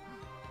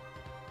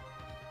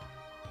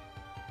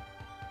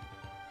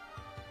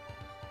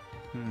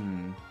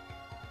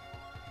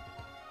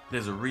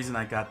 There's a reason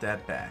I got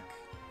that back.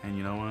 And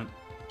you know what?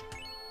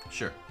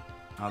 Sure.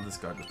 I'll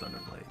discard the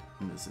Thunderblade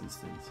in this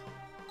instance.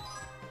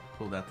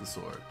 Pull out the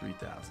sword.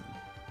 3,000.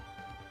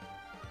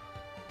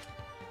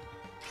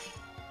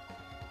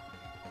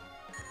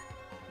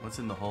 What's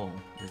in the hole?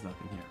 There's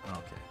nothing here.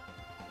 Okay.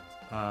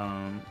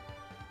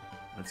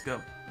 Let's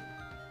go.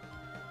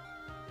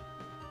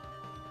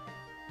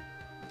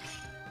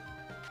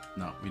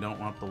 No, we don't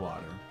want the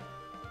water.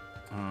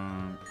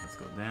 Let's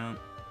go down.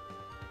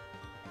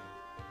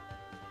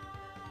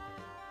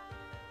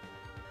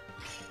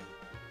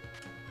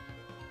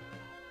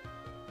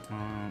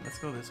 Let's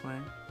go this way.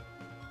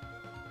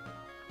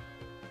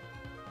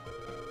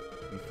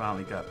 We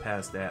finally got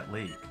past that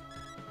lake.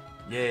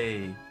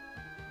 Yay.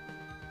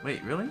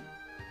 Wait, really?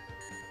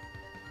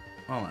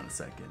 Hold on a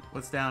second.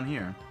 What's down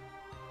here?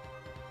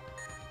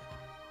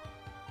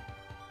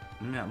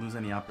 Let me not lose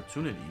any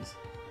opportunities.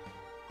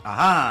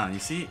 Aha! You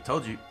see?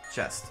 Told you.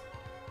 Chest.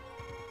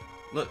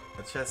 Look,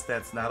 a chest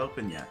that's not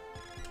open yet.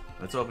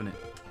 Let's open it.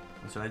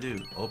 What should I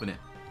do? Open it.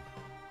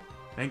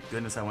 Thank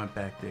goodness I went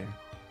back there.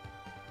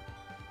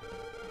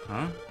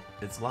 Huh?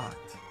 It's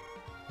locked.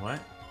 What?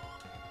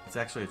 It's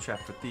actually a trap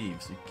for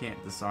thieves. You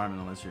can't disarm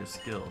it unless you're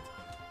skilled.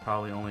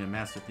 Probably only a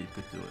master thief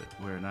could do it.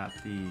 We're not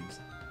thieves.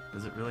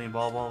 Does it really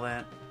involve all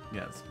that?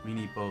 Yes, we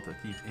need both a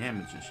thief and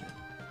magician.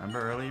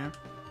 Remember earlier?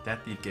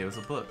 That thief gave us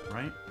a book,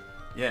 right?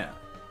 Yeah.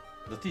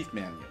 The thief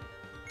manual.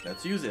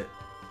 Let's use it.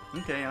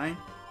 Okay,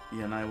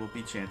 he and I will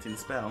be chanting the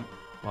spell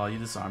while you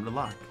disarm the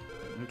lock.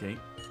 Okay.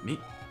 Me?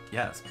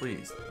 Yes,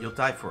 please. You'll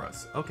die for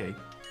us. Okay.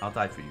 I'll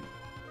die for you.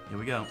 Here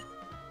we go.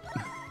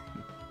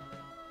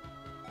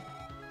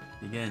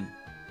 Begin.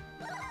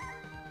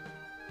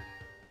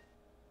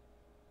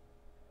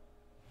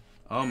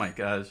 Oh my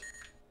gosh.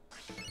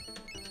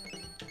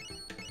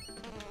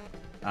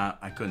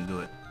 I couldn't do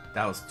it.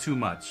 That was too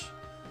much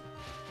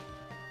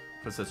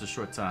for such a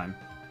short time.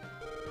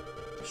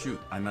 Shoot,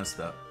 I messed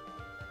up.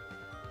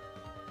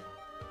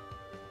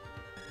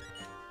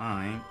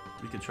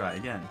 We could try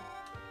again.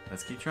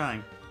 Let's keep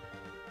trying.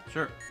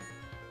 Sure.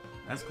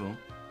 That's cool.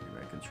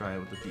 Maybe I can try it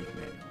with the thief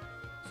manual.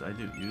 So I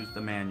do. Use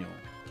the manual.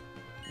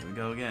 Here we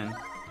go again.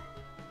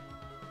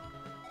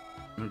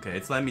 Okay,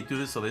 it's letting me do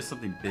this, so there's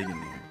something big in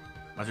there.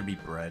 That should be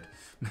bread.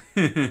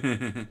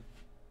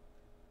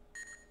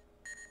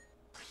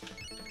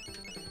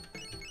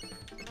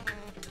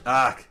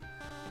 Ah!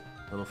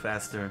 A little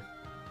faster.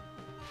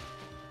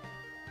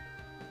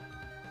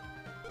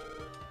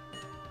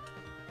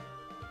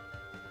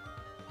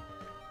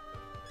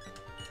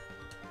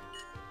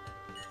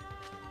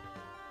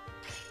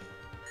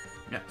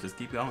 Yeah, just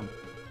keep going.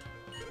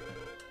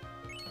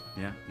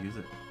 Yeah, use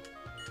it.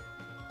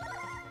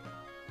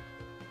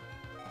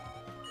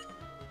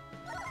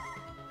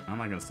 I'm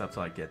not gonna stop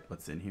till I get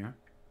what's in here.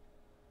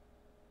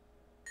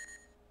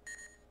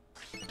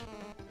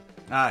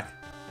 Ah,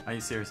 are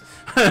you serious?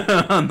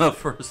 On the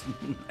first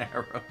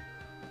arrow.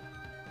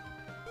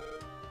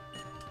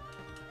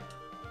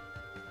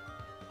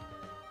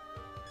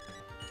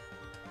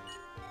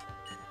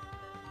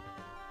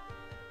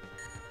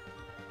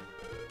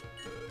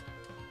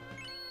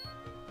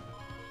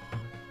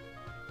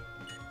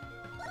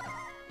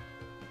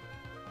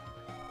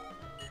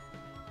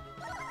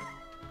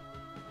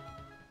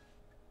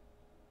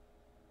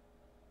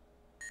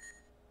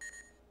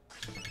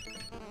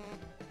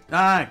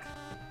 Ah!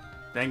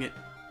 Dang it.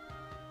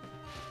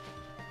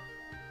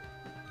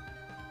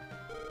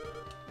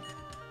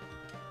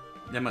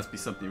 There must be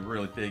something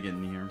really big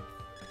in here.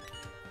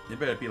 It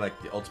better be like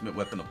the ultimate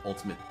weapon of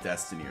ultimate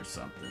destiny or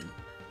something.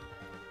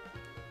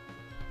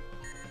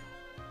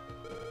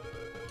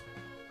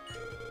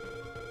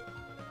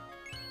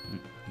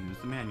 Use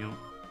the manual.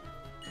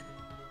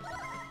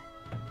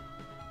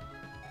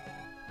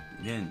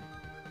 Again.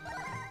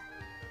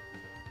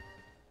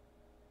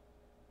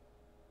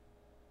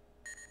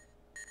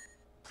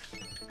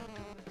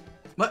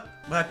 What?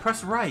 But I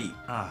pressed right.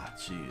 Ah,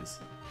 jeez.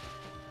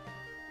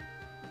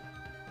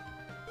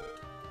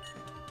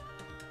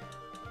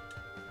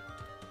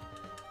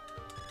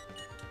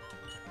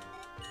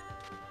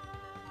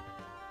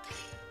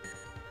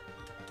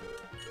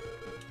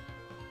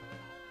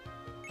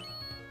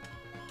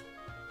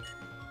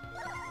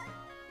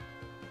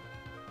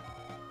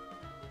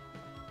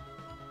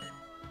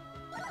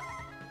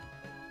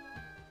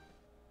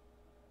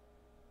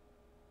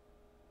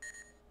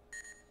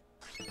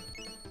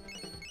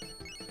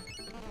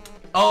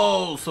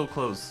 Oh, so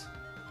close.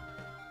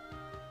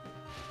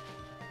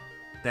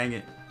 Dang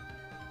it.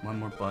 One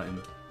more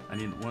button. I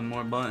need one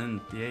more button.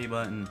 The A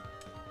button.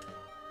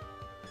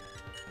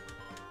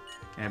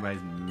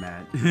 Everybody's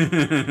mad.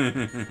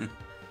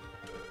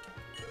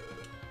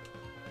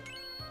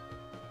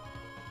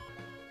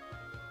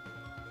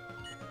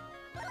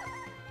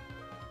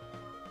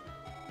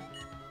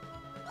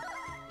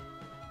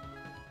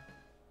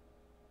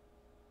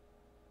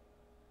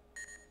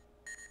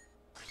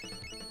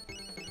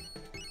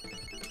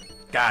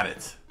 Got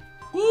it.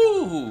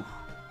 Woo!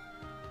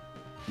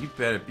 You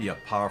better be a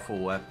powerful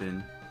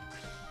weapon.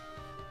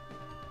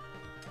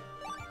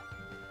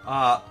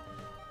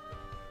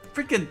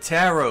 Freaking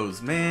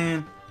taros,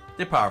 man.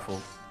 They're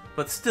powerful.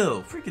 But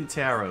still, freaking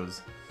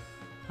taros.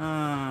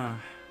 I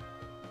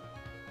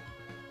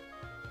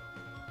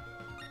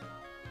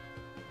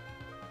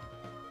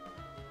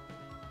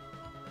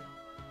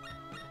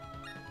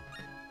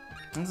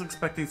was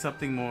expecting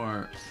something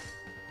more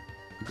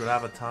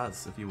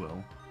gravitas, if you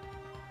will.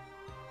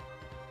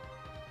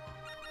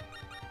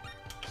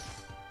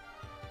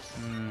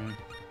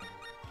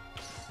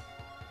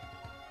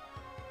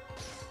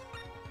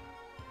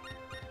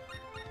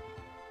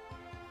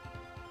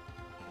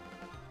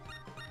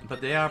 But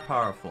they are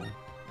powerful,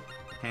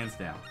 hands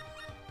down.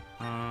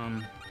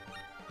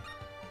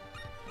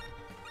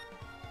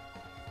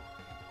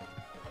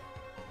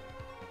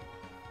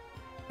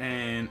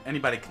 And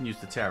anybody can use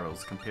the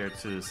taros compared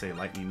to, say,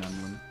 lightning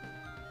emblem.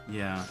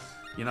 Yeah,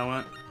 you know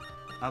what?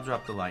 I'll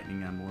drop the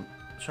lightning emblem.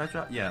 Should I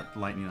drop? Yeah, the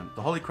lightning emblem.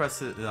 The holy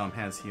crest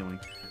has healing.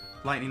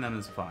 Lightning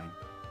emblem is fine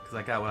because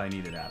I got what I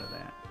needed out of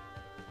that.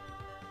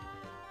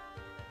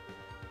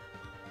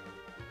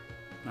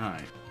 All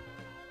right.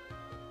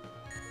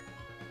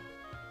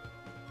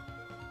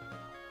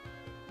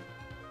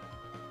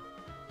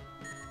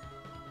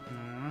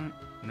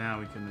 Now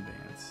we can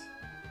advance.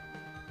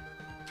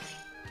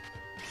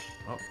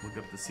 Oh, look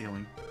up the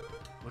ceiling.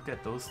 Look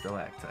at those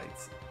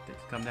stalactites. They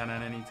could come down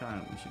at any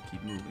time. We should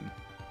keep moving.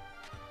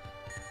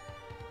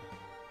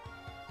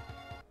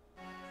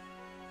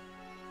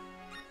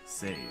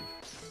 save.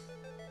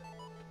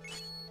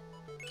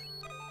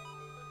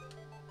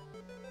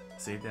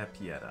 Save that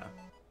Pieta.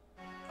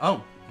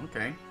 Oh,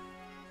 okay.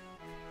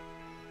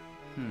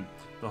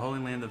 The holy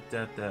land of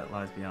death that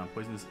lies beyond.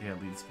 Poisonous air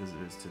leads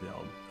visitors to the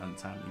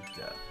untimely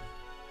death.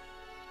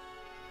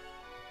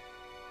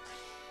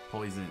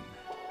 Poison.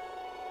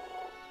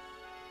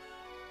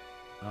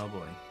 Oh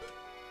boy.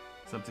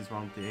 Something's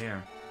wrong with the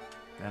air.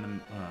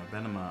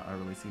 Venema are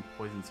releasing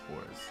poison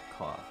spores.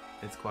 Cough.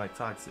 It's quite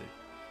toxic.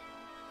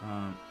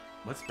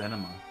 What's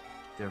venema?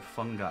 They're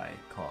fungi.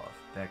 Cough.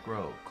 That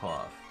grow.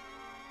 Cough.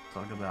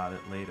 Talk about it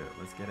later.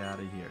 Let's get out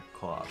of here.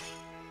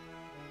 Cough.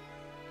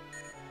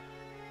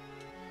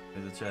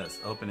 There's a chest.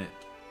 Open it.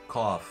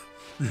 Cough.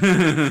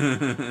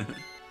 It's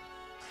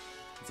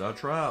our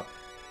trap.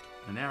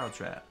 An arrow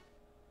trap.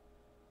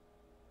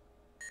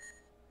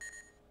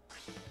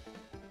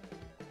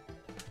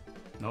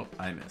 Nope,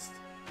 I missed.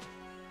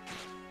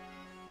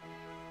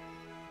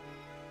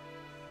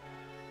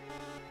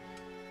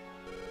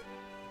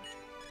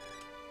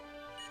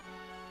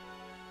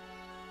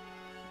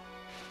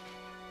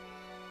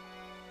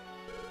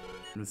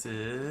 This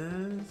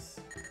is...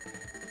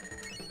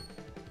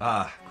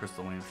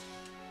 Crystal Lance.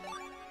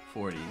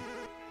 40.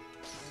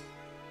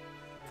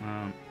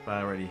 But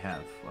I already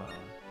have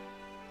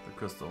the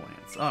Crystal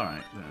Lance.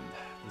 Alright, then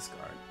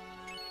discard.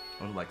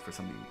 I would like for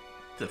something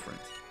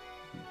different.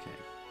 Okay.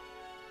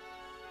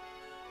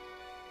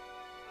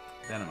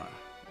 Venema.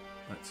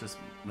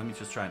 Let me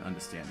just try and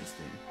understand this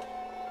thing.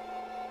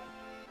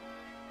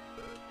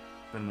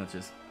 Venema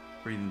just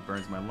breathing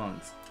burns my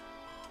lungs.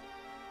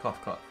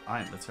 Cough, cough.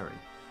 Alright, let's hurry.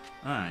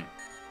 Alright.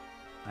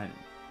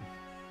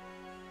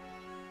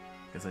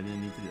 Guess I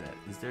didn't need to do that.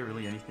 Is there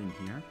really anything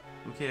here?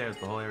 Who cares?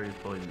 The whole area is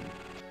poisoned.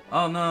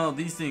 Oh no,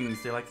 these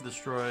things, they like to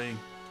destroy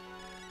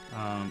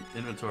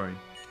inventory.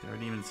 There are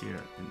demons here.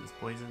 In this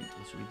poison,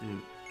 what should we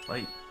do?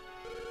 Fight.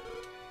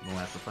 We'll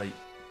have to fight.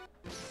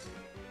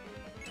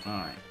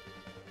 Alright.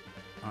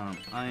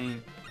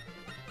 I'm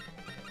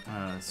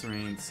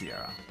Serene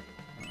Sierra.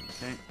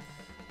 Okay.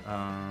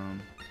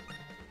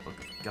 Book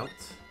of Gout.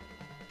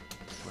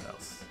 What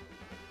else?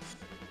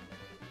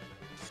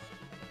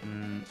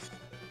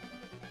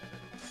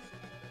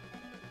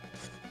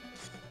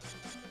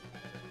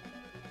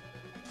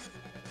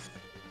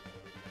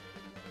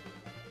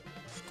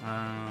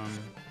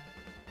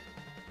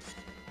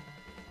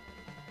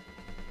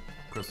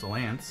 Crystal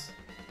Lance.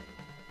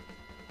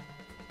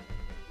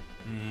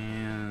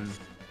 And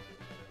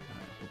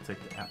we'll take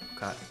the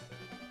apricot.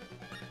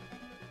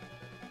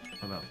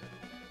 What about?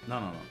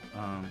 No.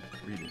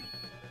 Reading.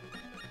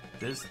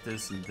 This,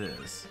 and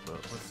this.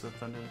 But what's the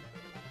thunder?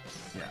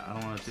 Yeah, I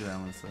don't want to do that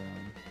unless.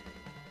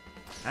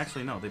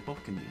 Actually, no. They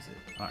both can use it.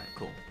 All right,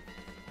 cool.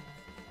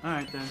 All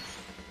right then.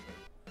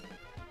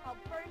 I'll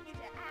burn you to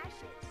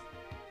ashes.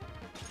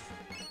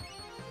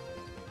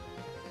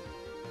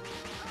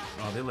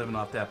 Oh, they're living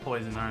off that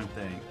poison, aren't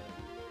they?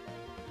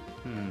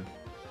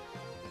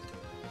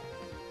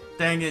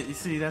 Dang it! You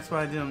see, that's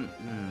why I didn't.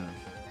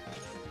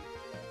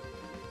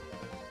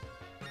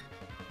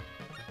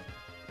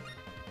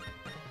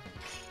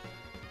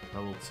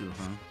 Level 2,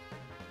 huh?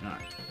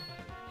 Alright.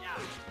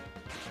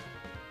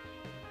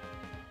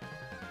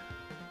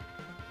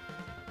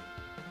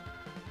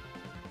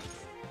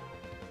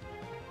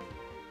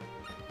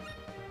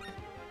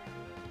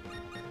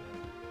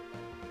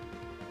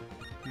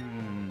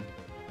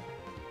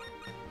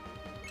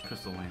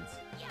 Crystal Lance.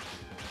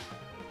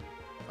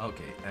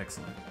 Okay,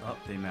 excellent. Oh,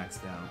 they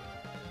maxed out.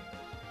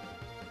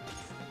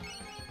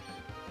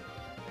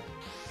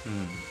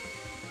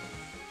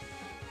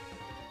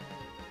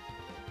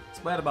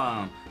 Splatter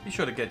Bomb. Be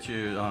sure to get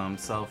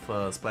yourself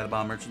Splatter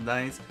Bomb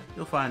merchandise.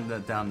 You'll find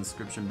that down in the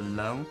description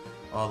below.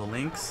 All the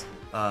links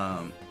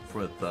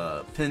with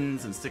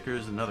pins and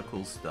stickers and other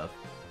cool stuff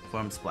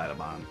from Splatter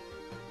Bomb.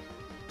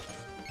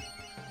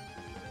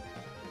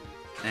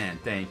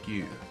 And thank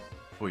you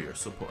for your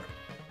support.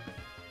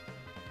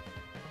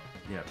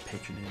 Your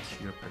patronage,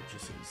 your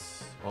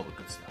purchases, all the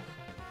good stuff.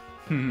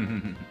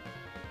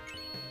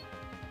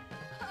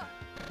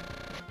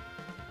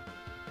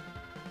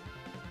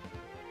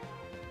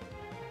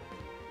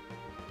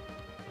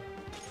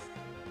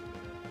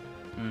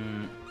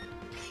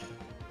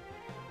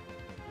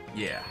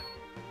 Yeah.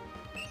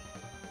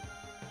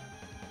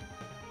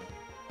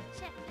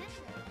 Check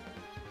this out.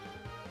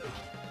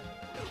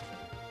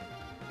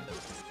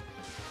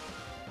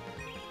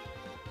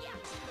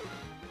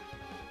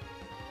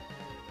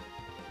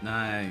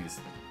 Nice.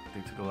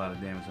 They took a lot of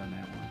damage on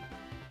that one.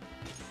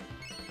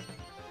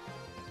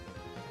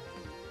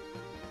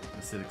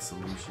 Acidic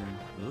solution.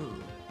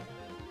 Ooh.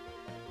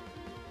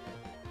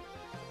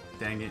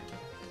 Dang it.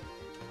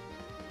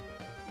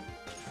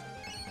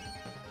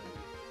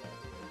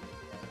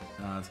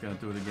 It's gonna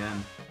do it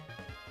again.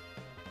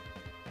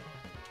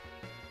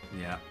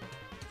 Yeah.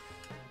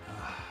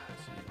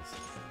 Jeez.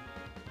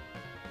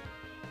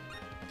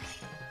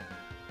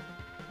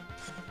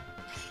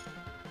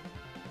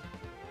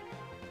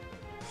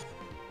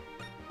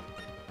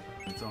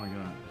 It's only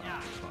gonna.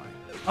 Oh, fine.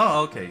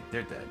 Oh, okay.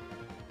 They're dead.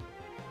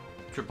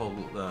 triple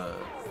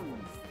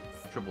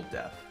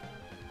death.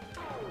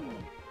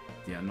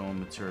 The unknown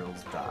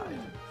materials died.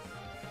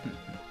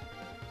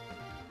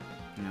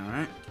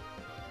 Alright.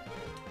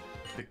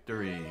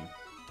 Victory.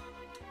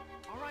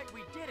 Alright,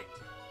 we did it!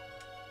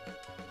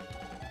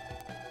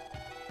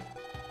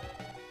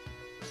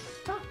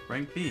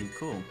 Rank B,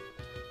 cool.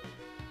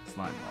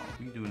 Slime ball.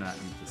 We do not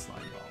need the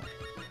slime ball.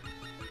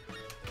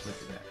 Look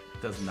at that.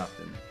 It does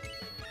nothing.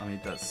 I mean,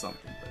 it does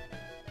something, but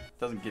it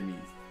doesn't give me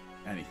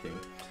anything.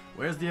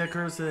 Where's the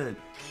accursed?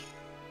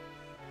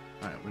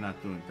 Alright, we're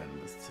not doing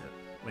venomous tip.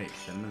 Wait,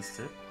 venomous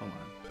tip? Hold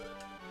on.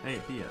 Hey,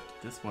 Pia,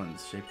 this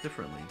one's shaped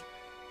differently.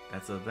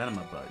 That's a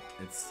venema bud.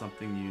 It's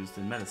something used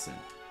in medicine.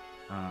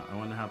 I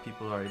wonder how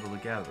people are able to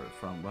gather it.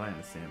 From what I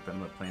understand,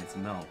 venomous plants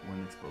melt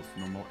when exposed to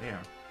normal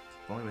air.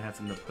 If only we had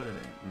something to put it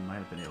in, we might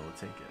have been able to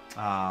take it.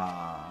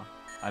 Ah,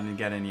 I didn't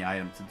get any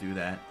item to do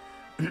that.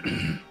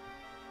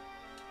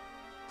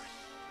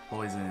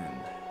 Poison.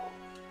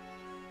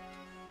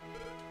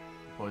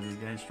 Poison's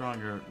getting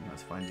stronger. We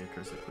must find the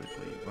accursed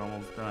quickly. We're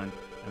almost done.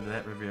 After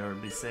that, Riviera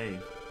will be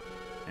saved.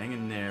 Hang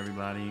in there,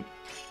 everybody.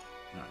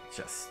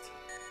 Chest.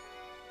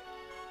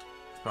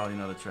 It's probably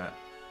another trap.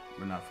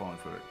 We're not falling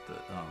for it.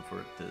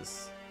 For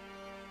this.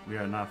 We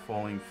are not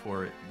falling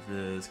for it.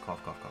 This.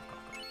 Cough, cough, cough,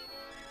 cough, cough.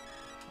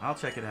 I'll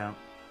check it out.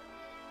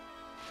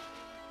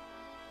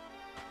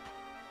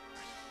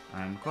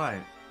 I'm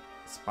quiet.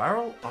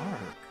 Spiral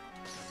arc.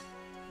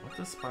 What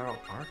does spiral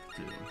arc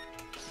do?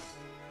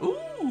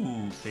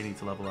 Ooh, they need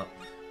to level up.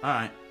 All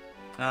right.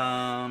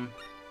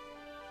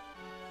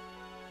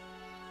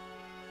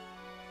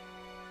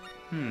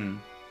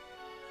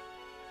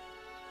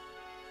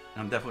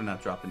 I'm definitely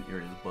not dropping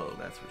Eeria's bow,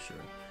 that's for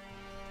sure.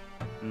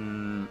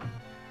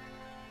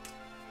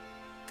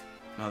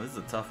 Oh, this is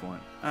a tough one.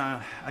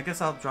 I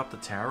guess I'll drop the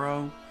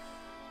Taro.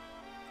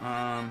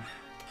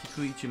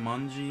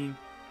 Kikuichimonji.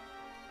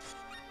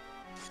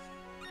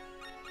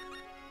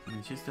 I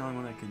mean, she's the only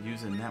one that could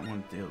use it, and that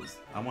one deals.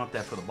 I want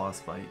that for the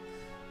boss fight.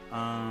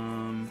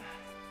 I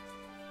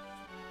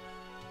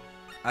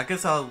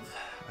guess I'll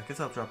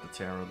drop the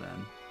Taro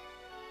then.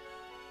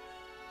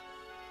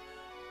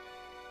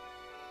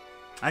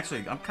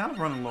 Actually, I'm kind of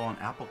running low on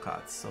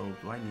apricots, so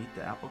do I need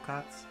the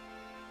apricots?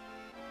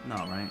 No,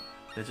 right?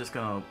 They're just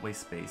gonna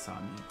waste space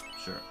on me.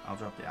 Sure, I'll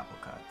drop the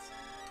apricots.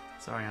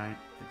 Sorry, it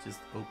just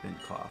opened,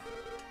 cough.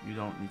 You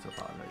don't need to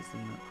apologize.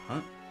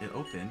 Huh? It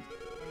opened?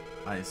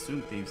 I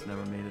assume thieves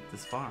never made it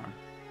this far.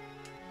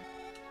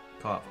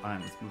 Cough.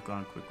 Alright, let's move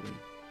on quickly.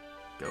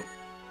 Go.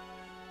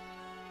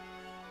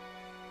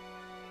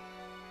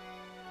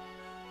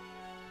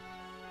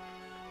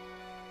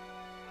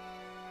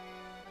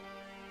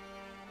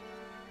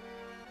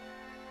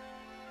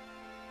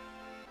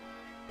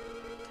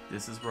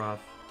 This is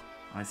rough.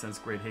 I sense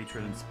great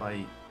hatred and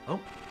spite.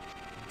 Oh,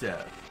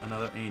 death.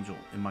 Another angel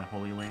in my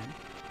holy land.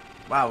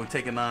 Wow, we're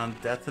taking on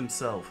death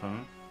himself,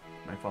 huh?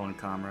 My fallen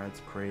comrades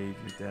crave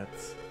your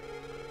deaths.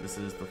 This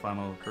is the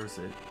final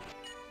accursed.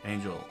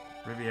 Angel,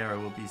 Riviera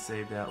will be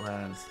saved at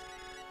last.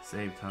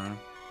 Saved, huh?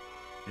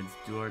 It's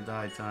do or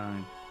die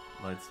time.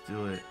 Let's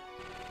do it.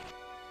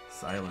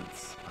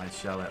 Silence. I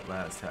shall at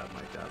last have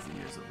my 1,000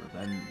 years of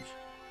revenge.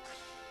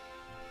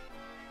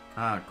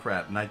 Ah,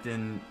 crap. And I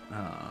didn't...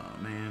 Oh,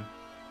 man.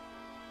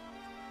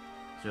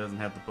 She doesn't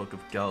have the Book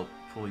of Gelt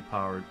fully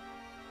powered.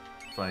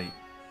 Fight.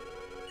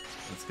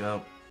 Let's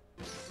go.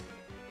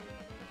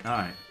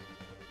 Alright.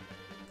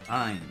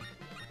 Let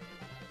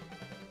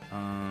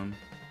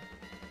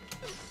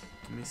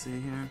me see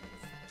here.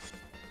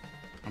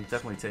 I'm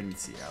definitely taking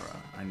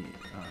Sierra. I need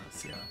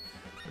Sierra.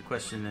 The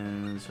question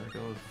is, should I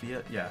go with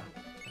Fiat? Yeah.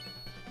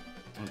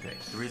 Okay.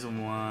 The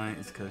reason why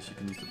is because she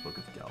can use the Book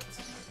of Gelt.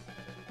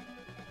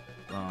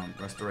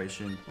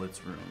 Restoration,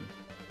 Blitz Rune.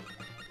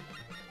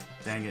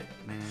 Dang it,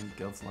 man.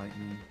 Gelt's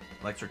lightning.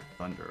 Electric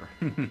Thunder.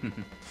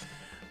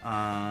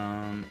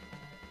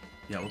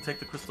 Yeah, we'll take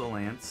the Crystal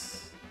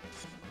Lance.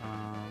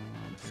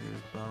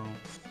 Here's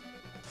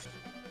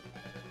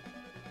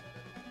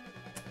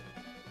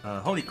bow.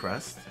 Holy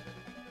Crest.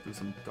 Do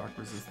some dark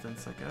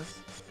resistance, I guess.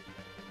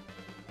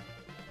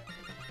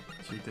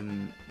 She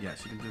can, yeah,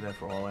 she can do that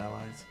for all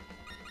allies.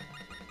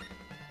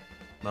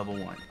 Level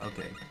 1,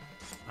 okay.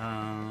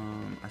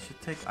 I should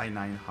take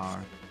I9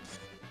 Har.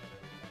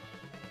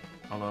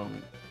 Although,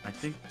 I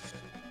think,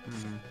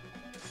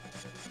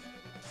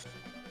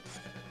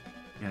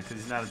 yeah, because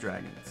he's not a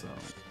dragon, so.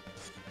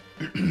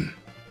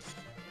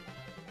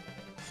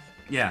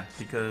 Yeah,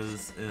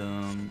 because,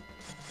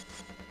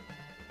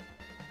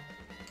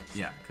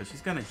 yeah, because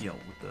she's gonna heal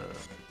with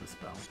the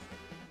spell.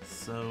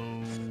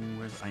 So,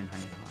 where's I9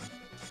 Har?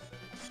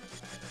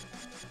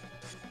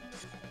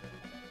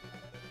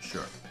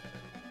 Sure.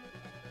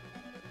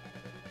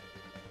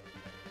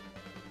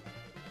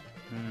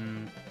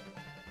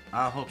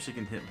 I hope she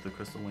can hit with the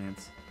Crystal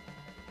Lance.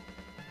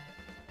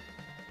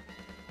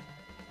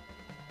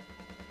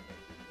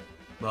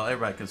 Well,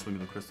 everybody can swing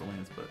with the Crystal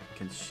Lance, but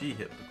can she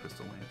hit with the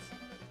Crystal Lance?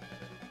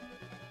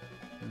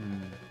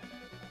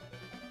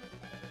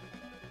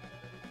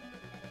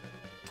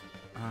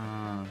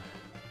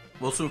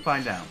 We'll soon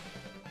find out.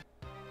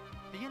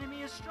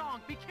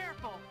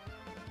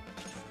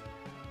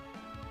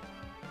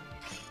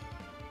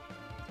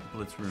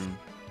 Blitz Rune.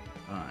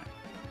 Alright.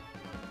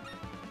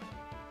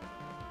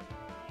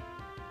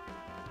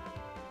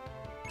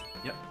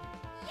 Yep.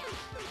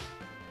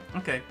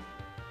 Okay.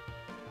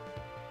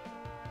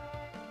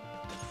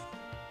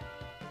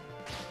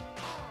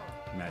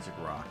 Magic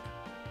Rock.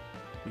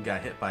 We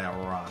got hit by a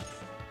rock.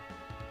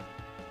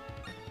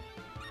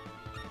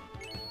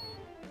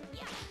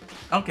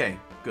 Okay,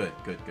 good.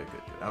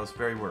 I was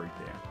very worried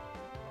there.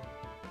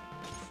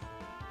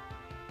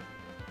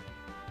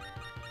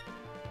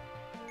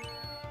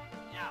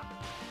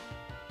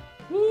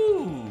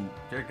 Woo!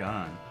 They're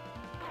gone.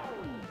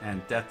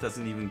 And Death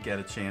doesn't even get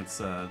a chance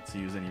to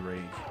use any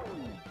rage.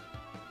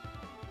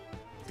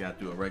 He's got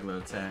to do a regular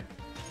attack.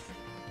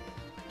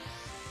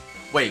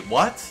 Wait,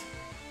 what?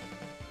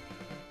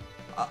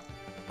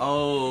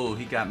 Oh,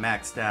 he got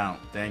maxed out.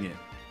 Dang it.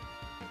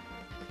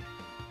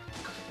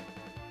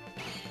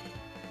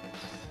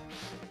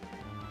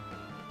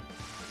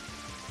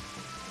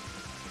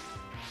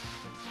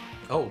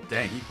 Oh,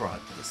 dang, he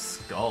brought the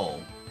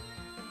skull.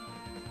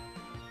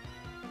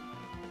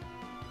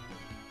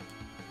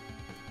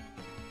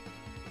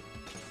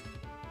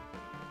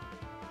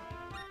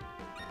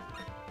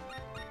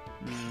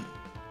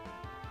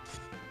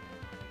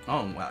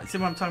 Oh, wow. You see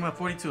what I'm talking about?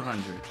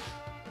 4,200.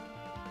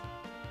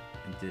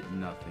 And did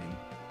nothing.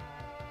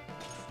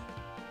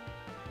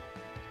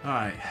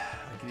 Alright.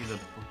 I can either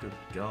book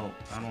a gulp.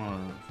 I don't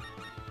want to...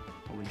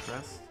 Holy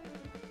Crest?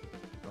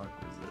 Dark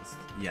Resist.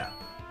 Yeah.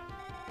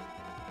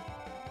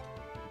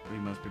 We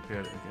must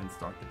prepare against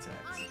dark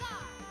attacks.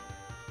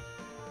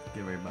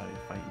 Give everybody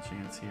a fighting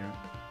chance here.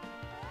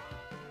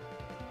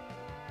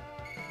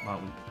 Well,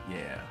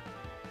 yeah.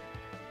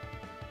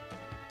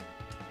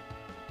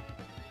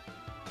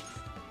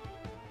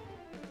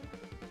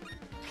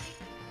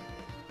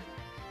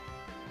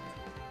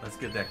 Let's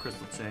give that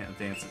Crystal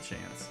Dance a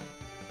chance.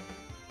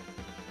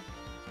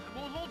 I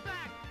won't hold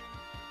back.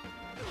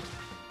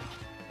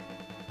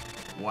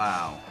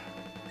 Wow.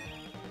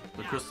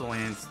 The Crystal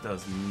Lance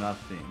does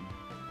nothing.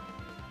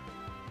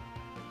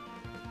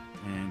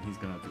 And he's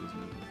gonna do his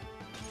move.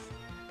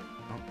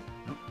 Oh,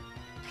 nope.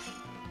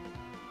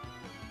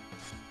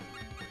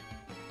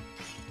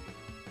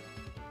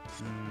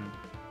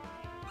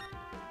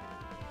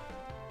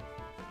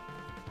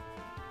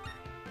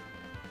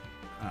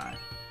 Alright.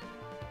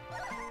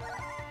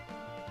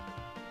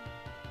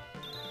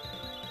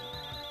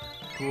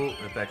 Cool,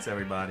 affects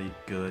everybody.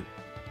 Good.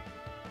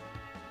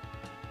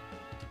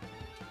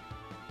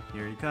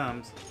 Here he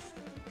comes.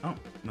 Oh,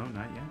 no,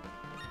 not yet.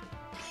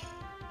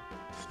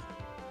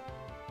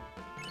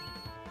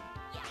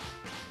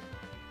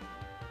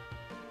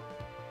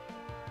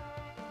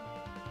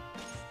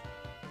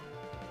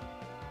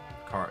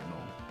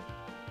 Cardinal.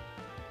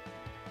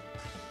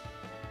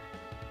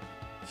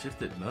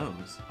 Shifted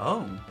nose.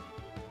 Oh.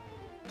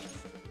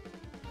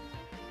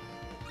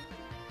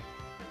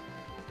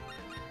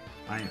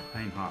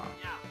 Heinha.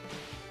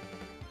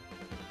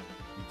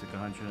 You took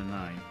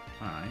 109.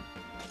 Alright.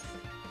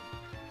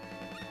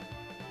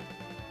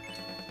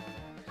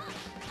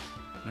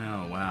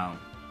 Oh, wow.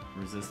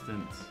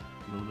 Resistance.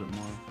 A little bit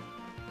more.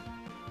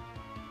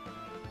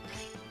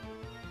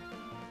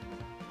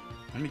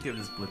 Let me give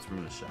this Blitz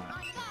Rune a shot.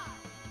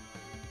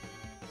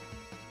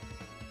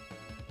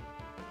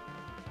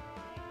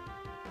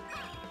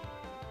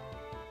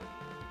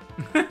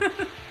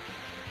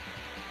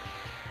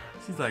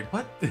 She's like,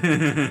 what?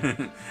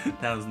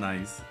 That was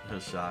nice. Her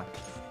shock.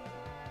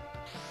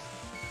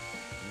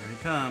 Here he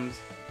comes.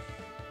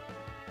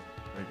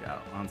 Break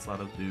out. Onslaught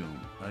of Doom.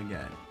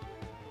 Again.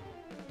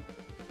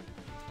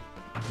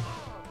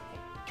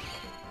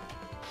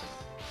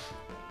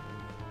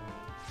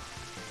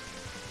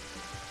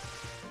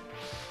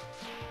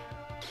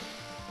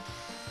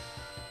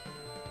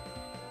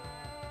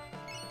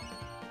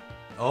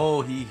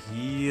 Oh, he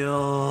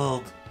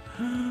healed.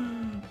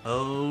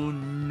 Oh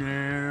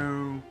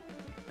no.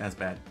 That's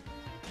bad.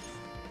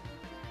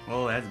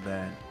 Oh, that's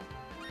bad.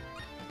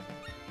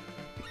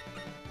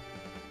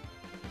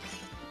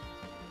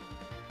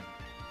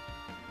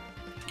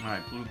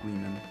 Alright, Blue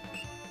Gleeman.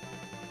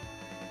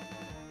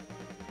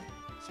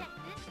 Check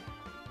this out.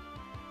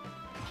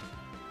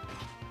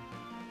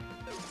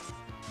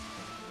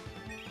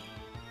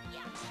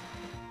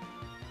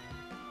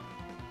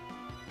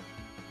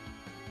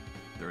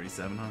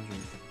 3,700.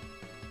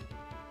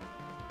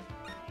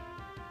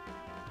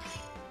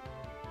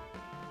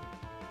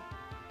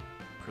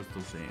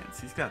 Crystal Dance.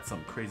 He's got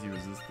some crazy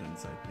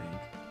resistance, I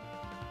think.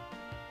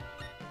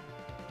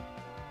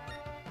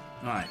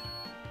 Alright.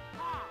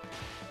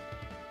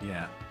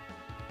 Yeah.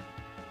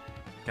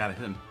 Gotta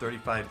hit him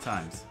 35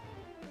 times.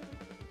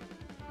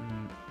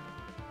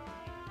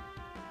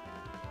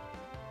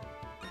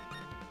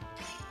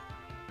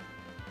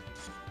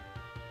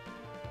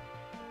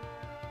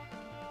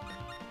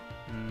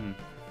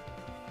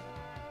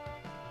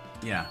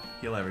 Yeah,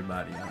 heal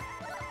everybody now.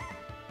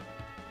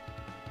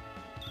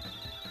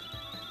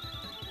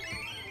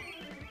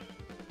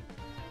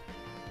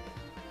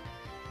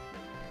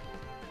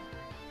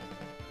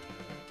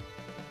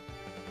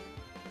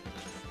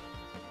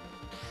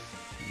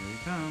 Here he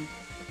comes.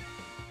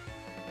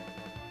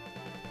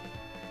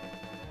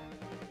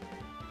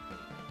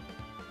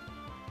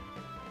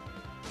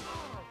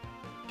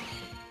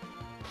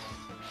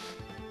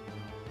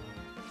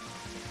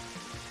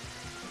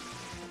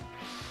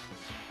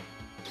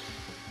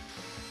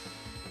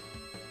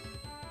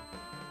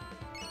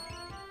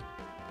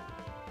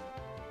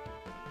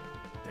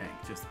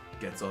 just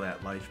gets all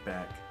that life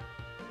back.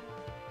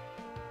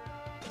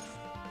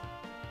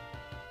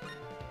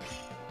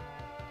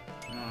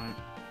 Alright.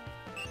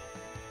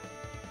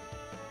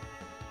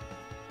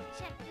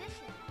 Check this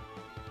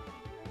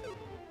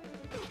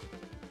out.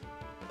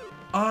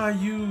 Are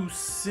you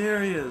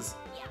serious?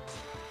 Yeah.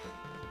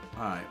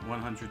 Alright,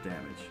 100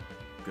 damage.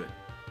 Good.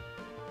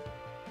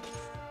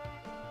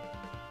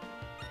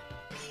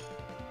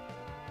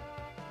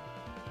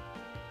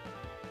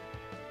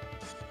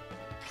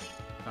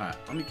 Alright,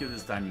 let me give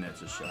this Diamond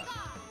Edge a shot.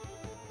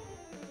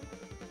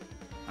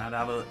 I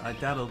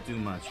doubt it'll do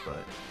much,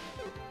 but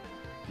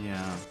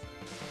yeah.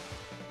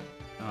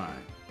 Alright.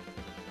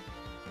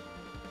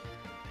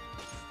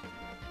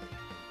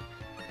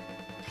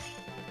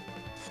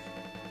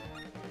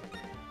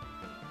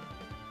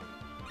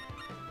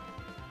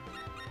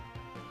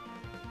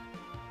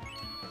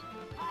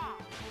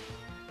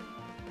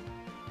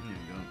 There you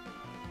go.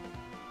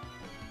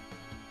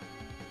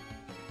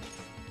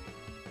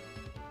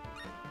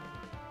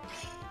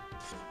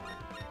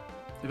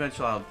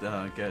 Eventually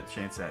I'll get a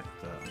chance at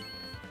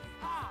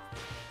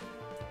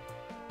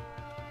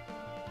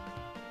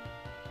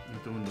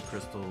doing the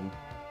crystal.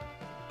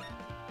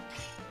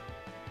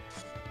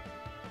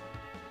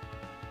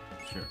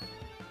 Sure.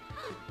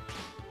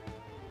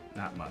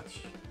 Not much.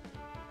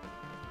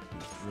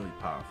 He's really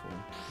powerful.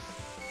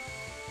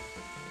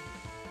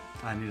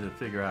 I need to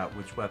figure out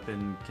which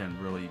weapon can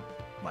really,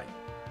 like,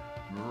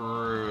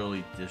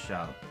 really dish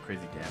out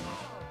crazy damage.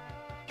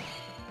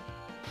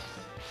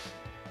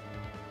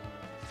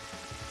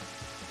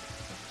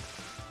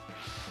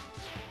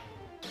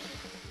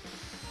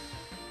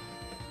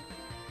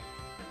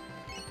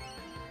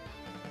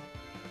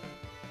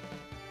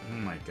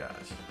 Oh my gosh,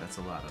 that's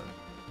a lot of...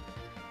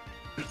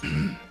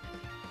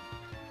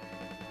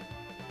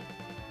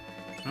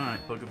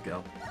 Alright, Book of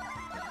Gel.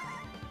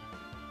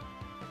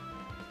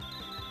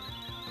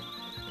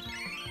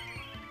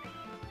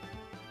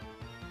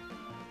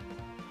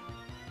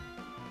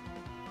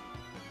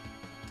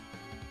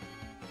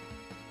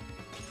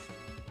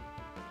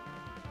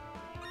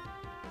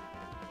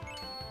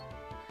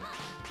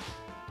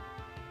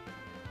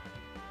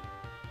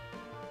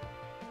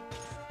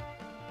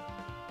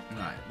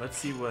 Alright, let's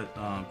see what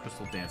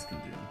Crystal Dance can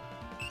do.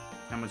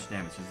 How much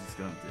damage is this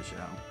going to dish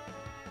out?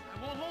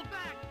 I won't hold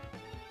back.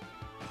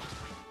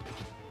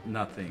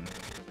 Nothing.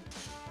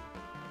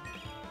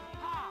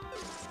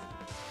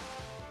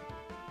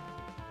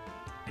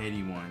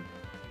 81.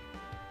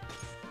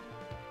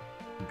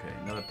 Okay,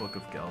 another Book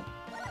of Gel.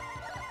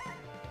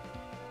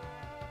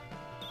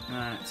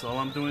 Alright, so all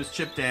I'm doing is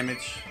chip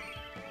damage.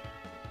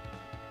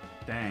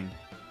 Dang.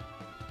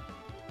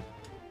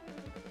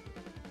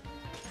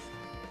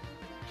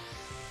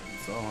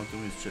 So all I'm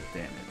doing is chip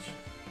damage.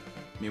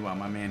 Meanwhile,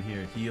 my man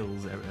here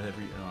heals at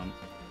every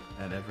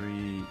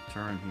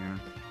turn here.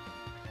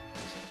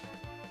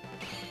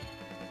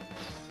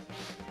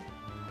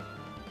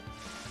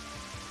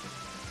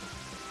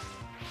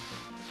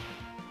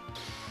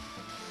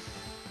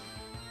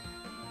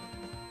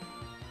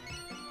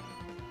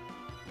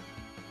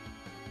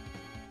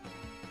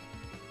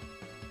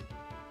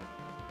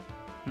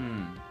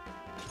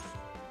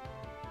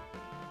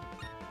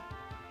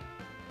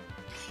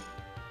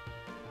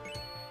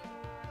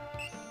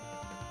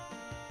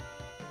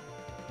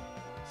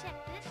 Check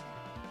this out.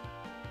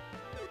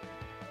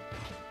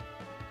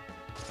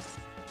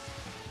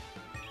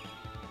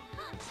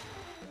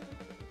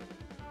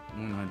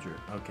 100.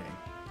 Okay.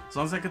 As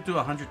long as I could do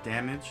 100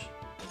 damage,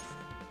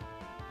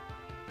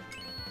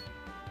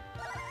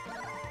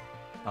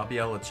 I'll be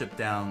able to chip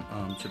down,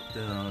 chip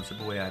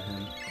away at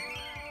him.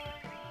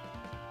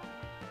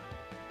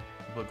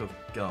 Book of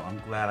Gel. I'm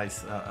glad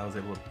I was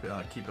able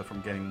to keep it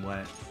from getting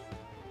wet.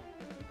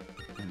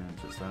 And then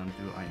just let him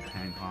do Ein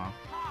Hang Ha.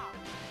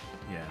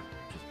 Yeah,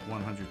 just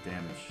 100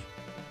 damage.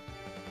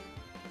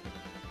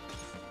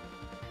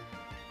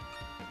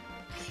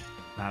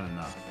 Not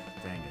enough.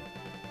 Dang it.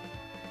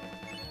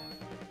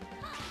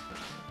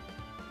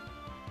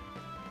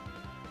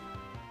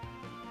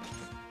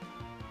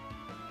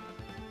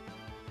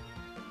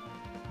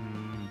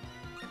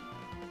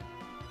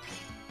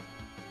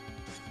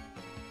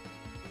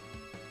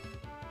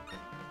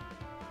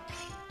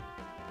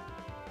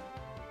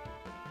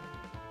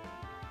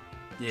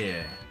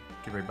 Yeah,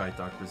 get right by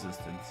Dark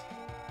Resistance.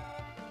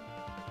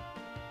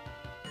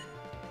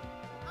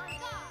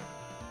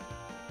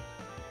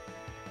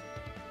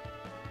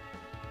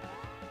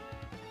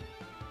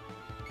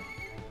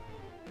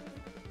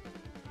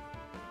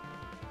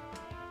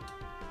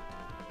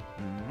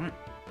 Alright.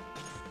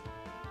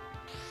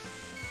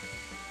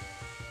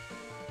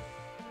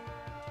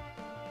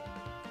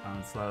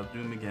 Onslaught of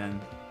Doom again.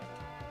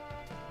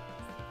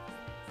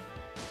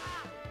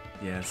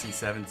 Yeah, see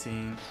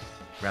 17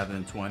 rather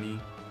than 20.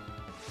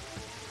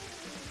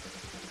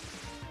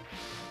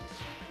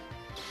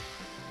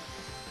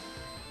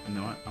 You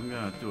know what? I'm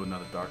gonna do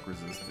another Dark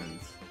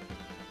Resistance.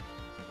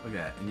 Look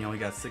at that, and you only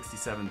got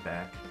 67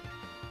 back.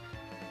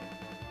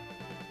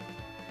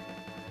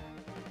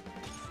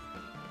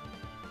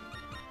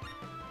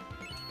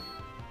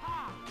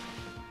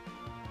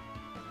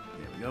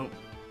 go.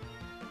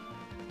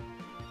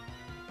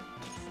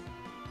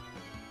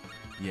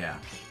 Yeah.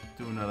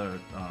 Do another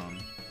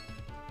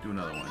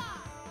one.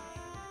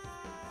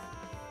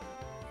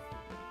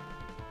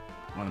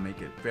 Want to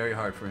make it very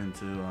hard for him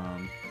to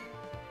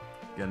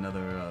get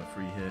another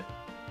free hit.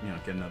 You know,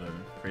 get another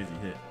crazy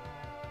hit.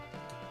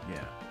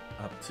 Yeah.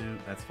 Up 2,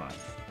 that's fine.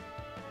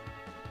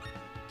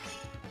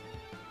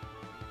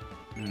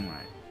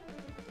 Alright.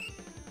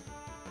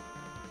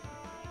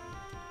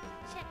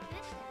 Check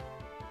this out.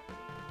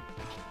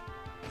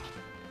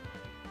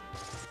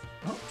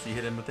 Oh, she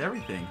hit him with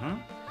everything, huh?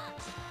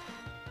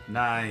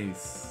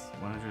 Nice.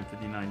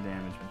 159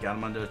 damage. We got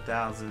him under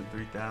 1,000,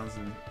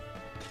 3,000.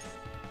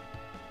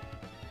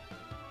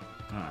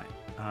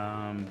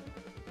 Alright.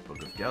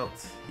 Book of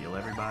Guilt. Heal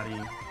everybody.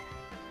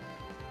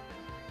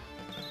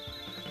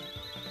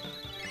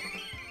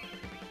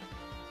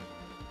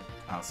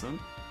 Awesome.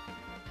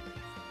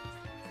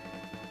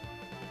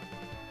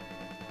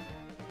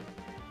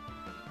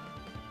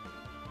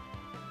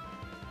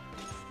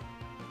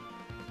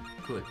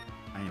 Good.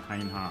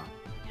 Hein Ha.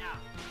 Yeah.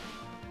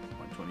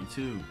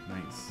 122.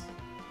 Nice.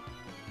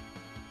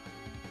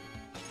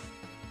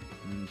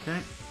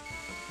 Okay.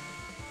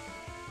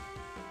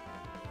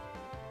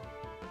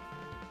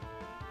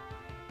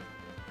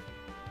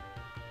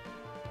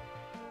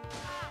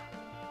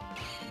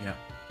 Yep.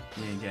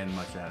 You ain't getting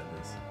much out of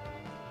this.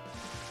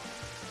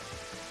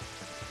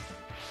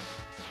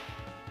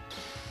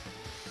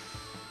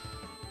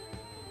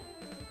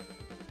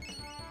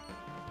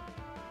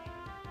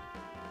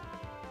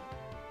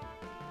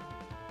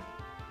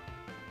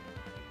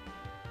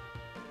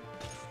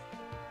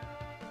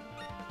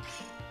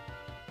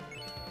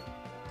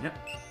 Yep.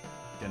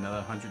 Get another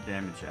 100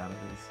 damage out of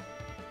this.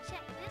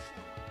 Check this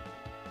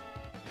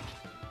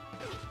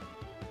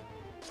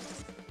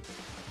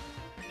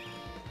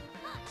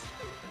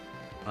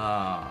out.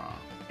 Ah,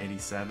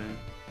 87.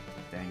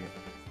 Dang it.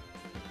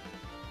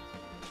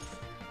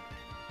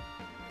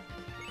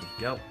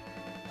 Go.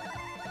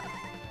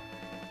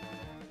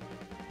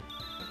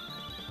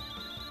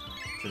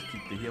 Just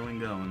keep the healing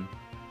going.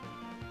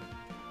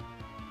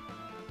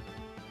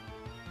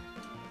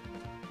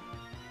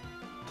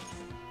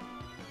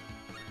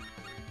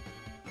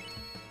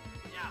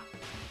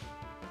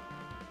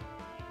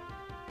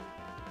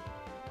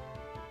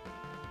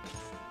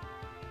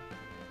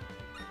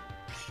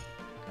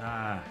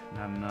 Ah,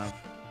 not enough.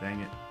 Dang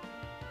it.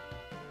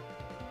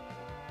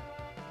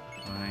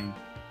 Fine.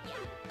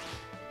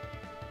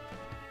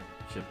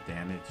 Chip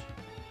damage.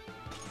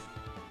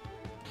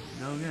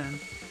 Go again.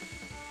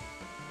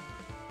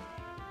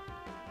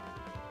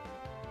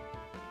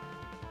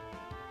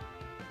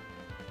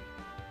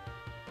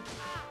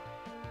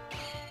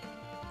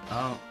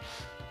 Oh.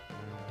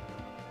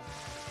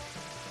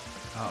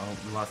 Uh-oh,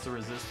 we lost the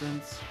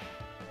resistance.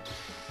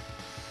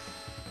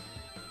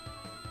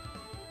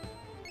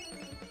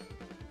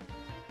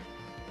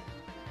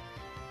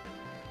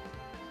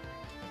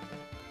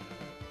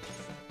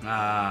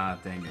 Ah,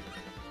 dang it.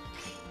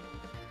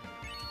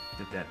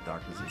 Get that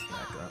dark resist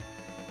back up.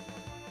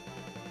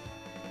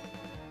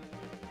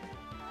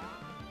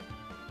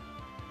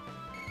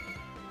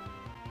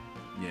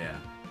 Yeah.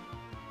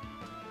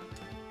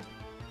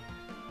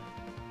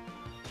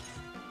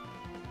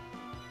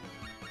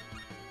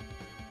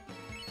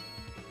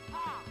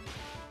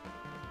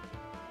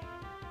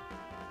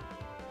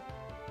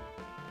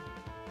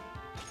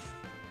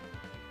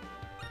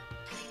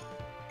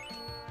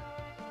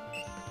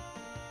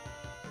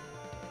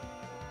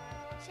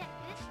 Check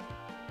this out.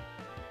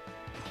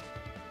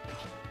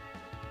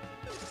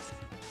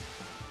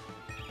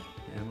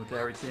 And with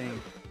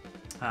everything.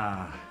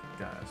 Ah,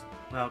 gosh.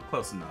 Well,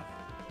 close enough.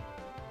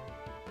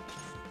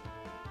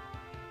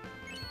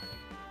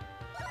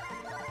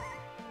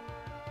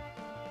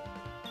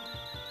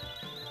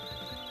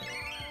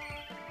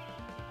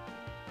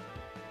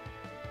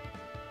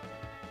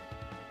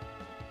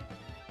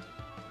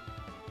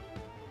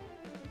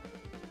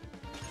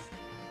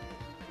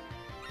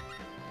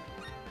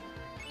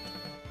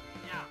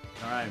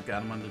 Alright,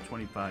 got him under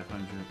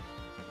 2,500.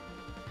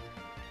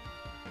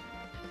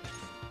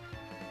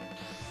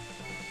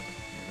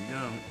 Here we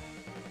go.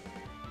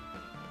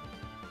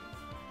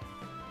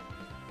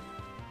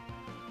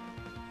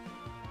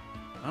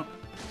 Oh.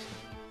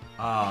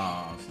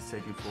 Ah, she's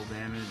taking full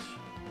damage.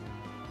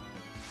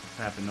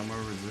 What happened? No more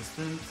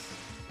resistance?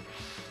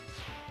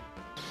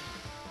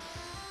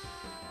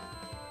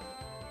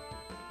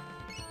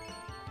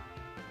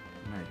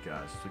 My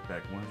gosh, took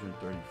back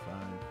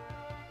 135.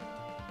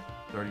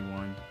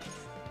 31.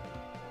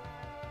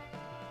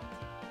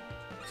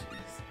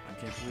 Jeez, I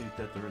can't believe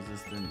that the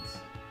resistance.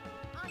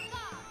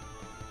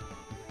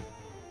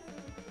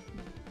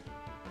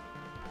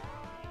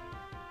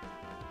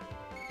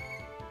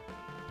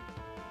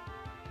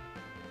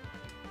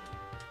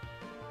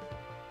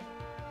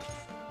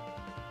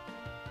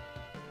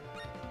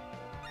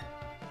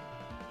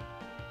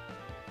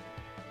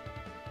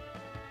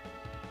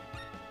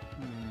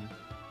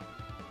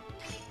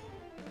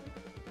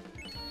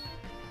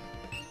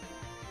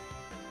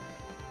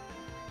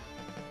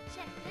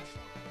 Check this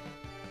out.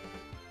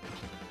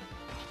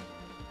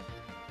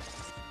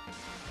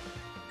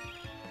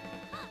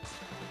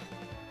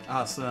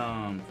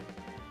 Awesome.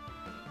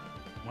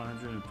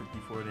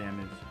 154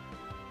 damage.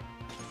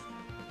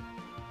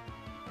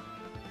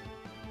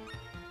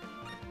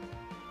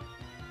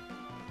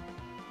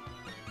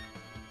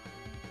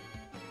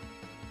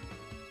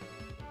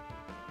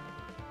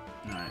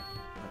 Alright,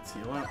 let's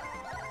heal up.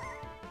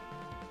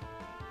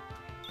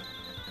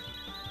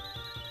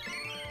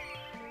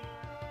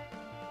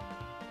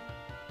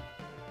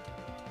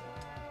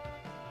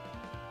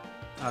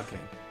 Okay.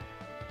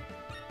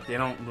 They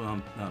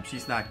don't,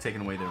 she's not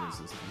taking away their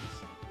resistance.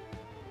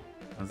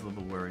 I was a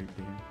little worried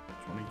there.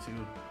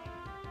 22.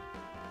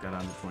 Got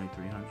on to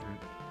 2300.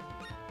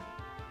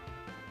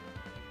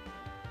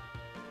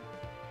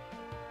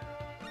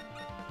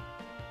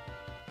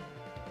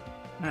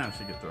 Nah,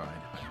 she could throw it.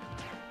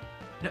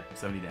 Yep,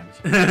 70 damage.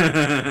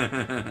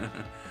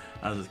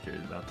 I was just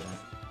curious about that.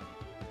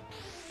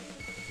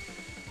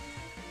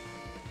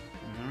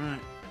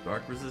 Alright,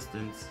 dark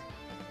resistance.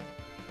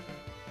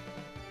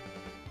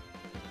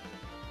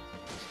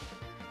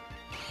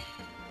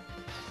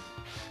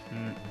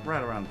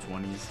 Right around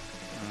 20s.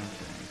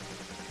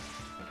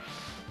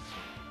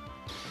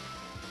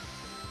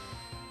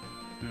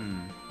 Okay.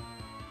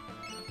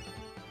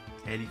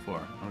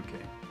 84.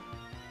 Okay.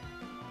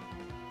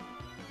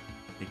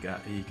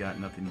 He got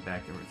nothing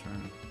back in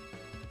return.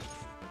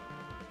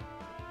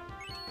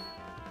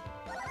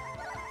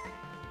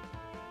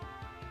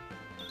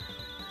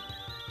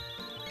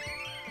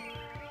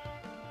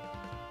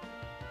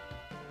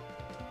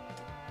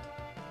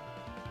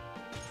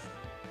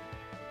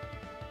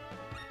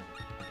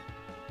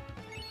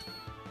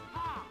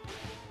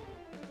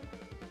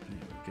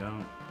 Go.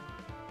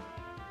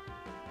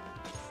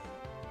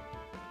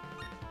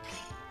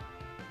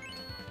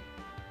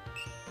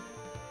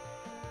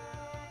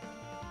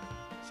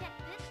 Check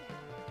this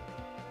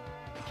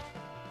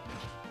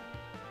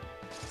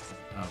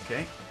out.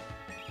 Okay.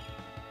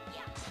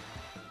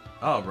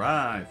 All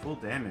right, full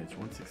damage,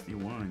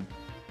 161.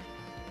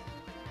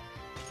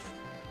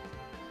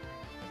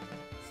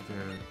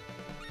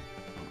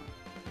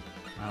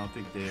 I don't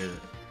think they're.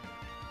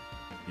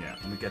 Yeah,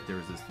 let me get their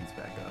resistance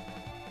back up.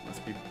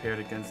 Must be prepared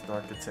against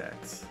dark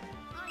attacks.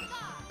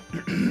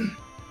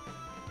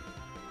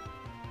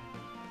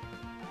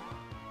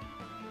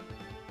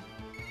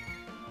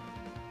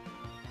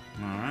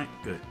 Alright,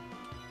 good.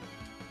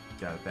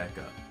 Got it back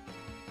up.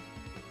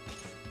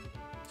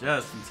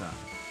 Just in time.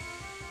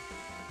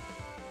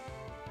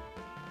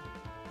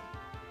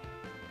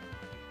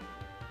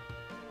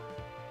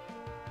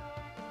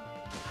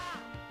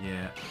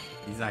 Yeah,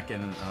 he's not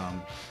getting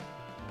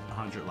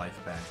 100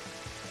 life back.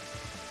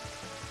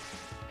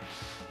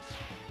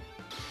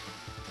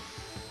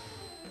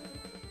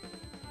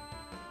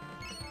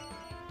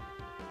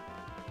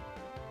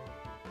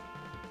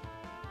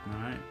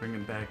 Alright, bring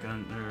him back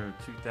under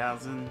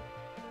 2,000.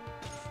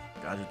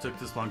 God, it took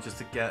this long just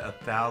to get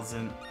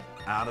 1,000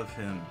 out of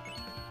him.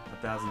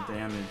 1,000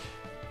 damage.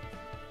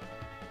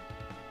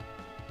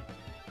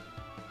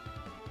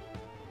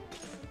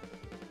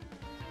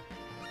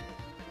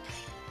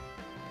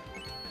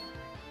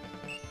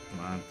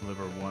 Come on,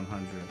 deliver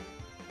 100.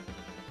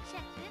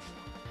 Check this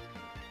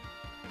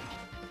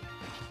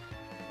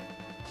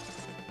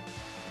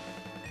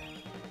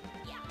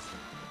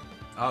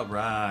out.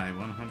 Alright,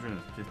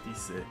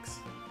 156.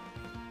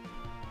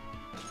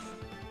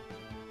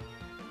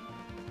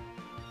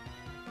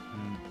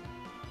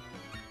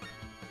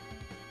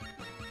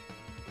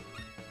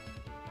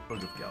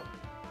 Book of Kelp.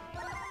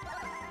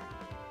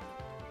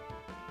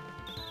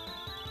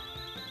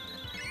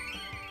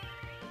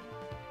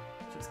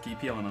 Just keep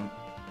healing him.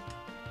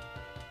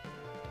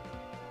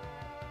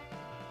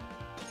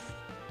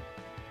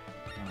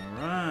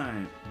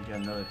 Alright, we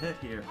got another hit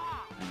here.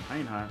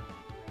 And Heinheim.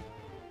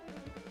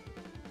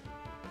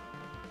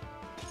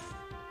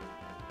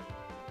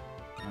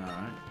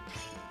 Alright.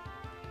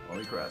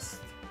 Holy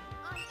Crest.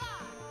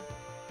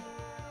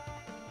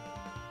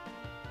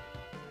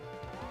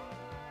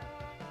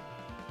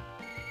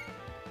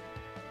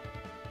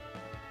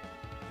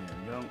 There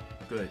we go.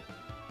 Good.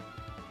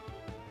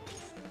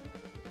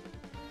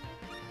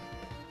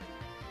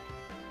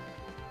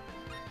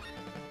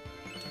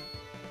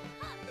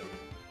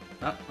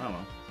 Oh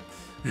well.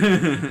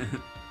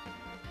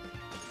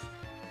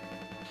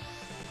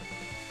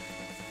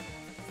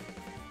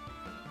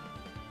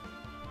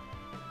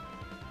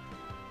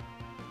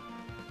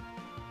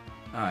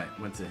 Alright,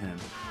 went to him.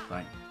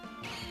 Fine.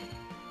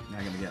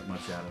 Not gonna get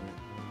much out of it.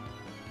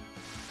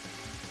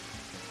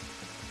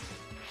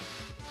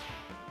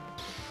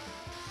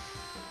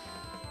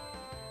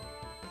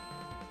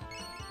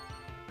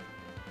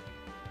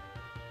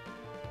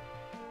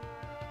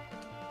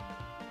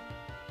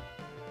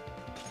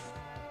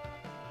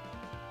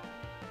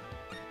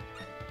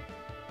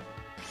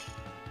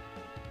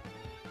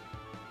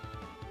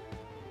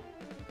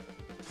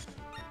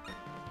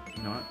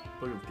 You know what?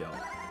 Book of Gel.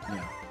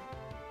 Yeah.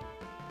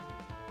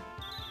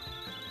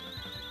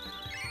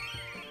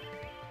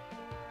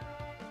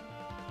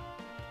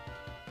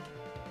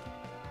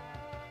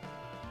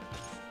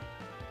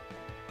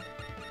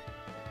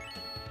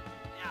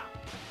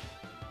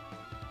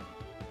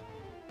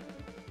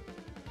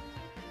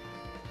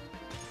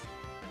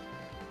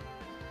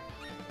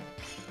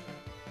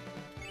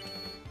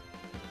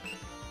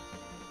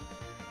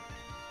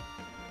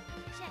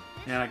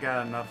 And I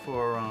got enough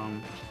for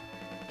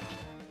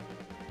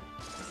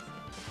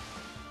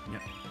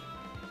yep.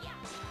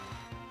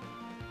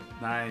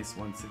 Nice,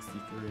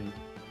 163.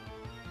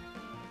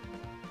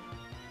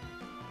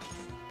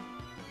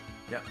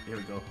 Yep, here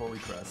we go, Holy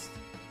Crest.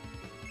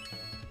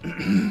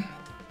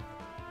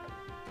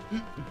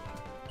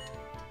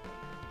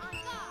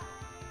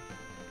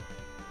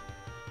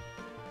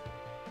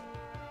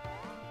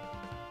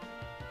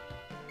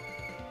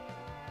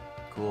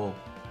 Cool.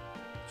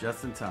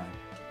 Just in time.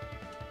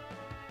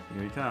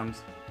 Here he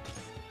comes.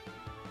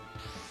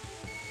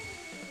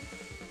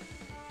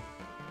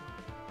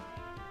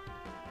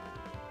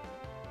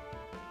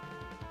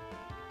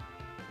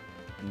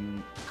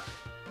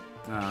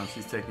 Oh,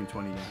 she's taking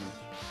 20 damage.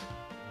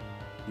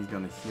 He's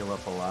gonna heal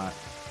up a lot.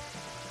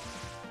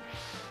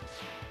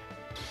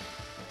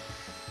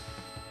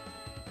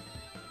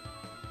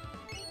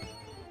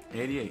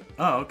 $88.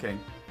 Oh, okay.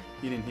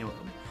 He didn't heal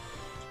him.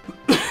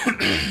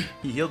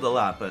 He healed a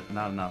lot, but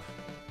not enough.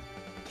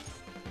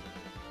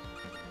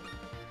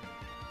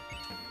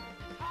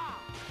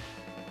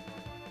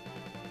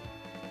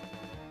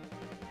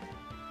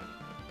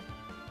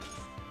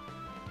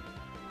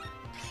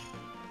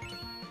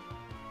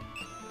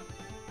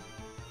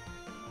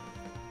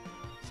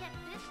 Check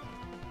this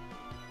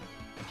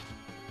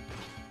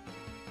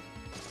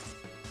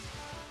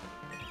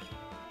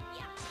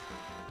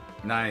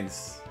out.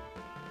 Nice.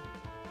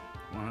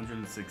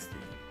 160.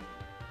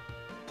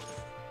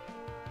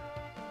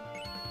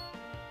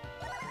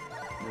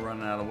 We're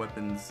running out of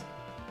weapons.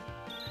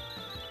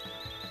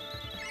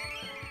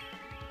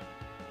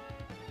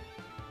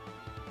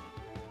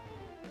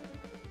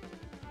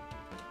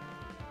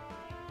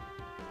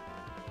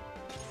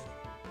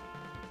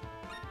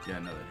 Get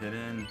another hit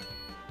in.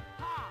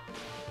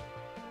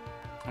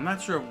 I'm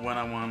not sure when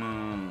I want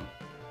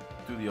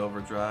to do the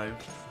overdrive.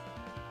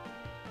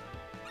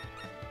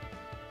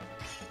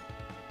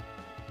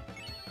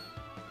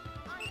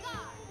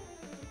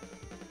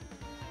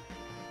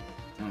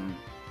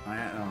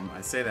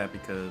 I say that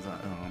because I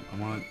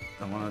want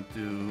to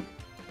do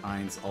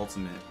Ein's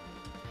ultimate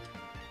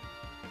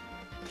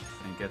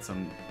and get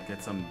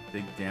some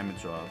big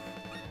damage off.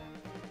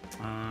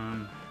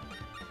 Yeah,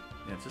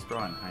 just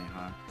draw in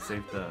high.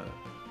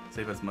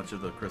 Save as much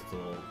of the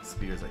crystal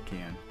spear as I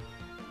can.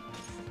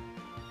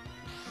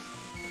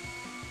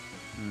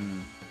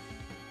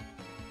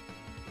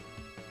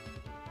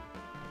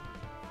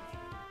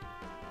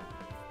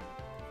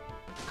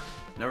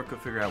 Never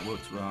could figure out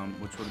which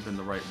would have been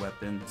the right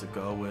weapon to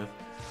go with.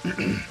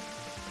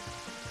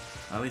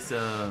 At least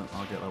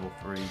I'll get level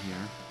 3 here.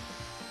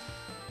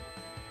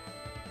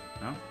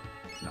 No?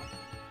 No.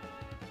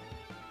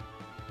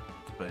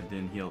 But it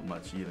didn't heal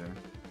much either.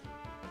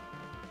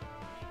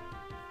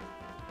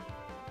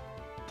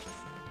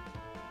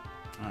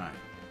 Alright.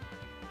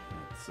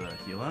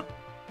 Let's heal up.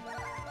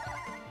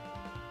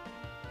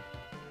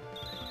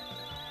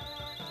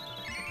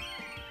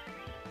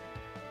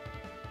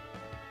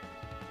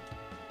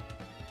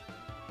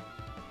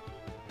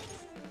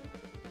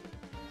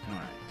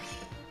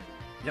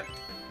 Yep.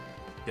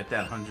 Get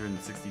that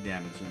 160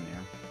 damage in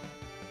there.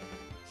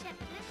 Check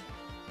this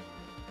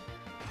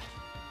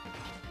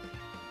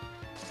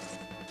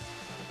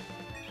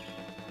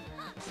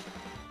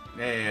out.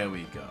 There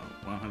we go.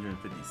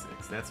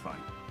 156. That's fine.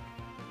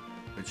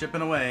 We're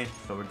chipping away,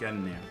 but we're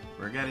getting there.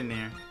 We're getting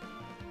there.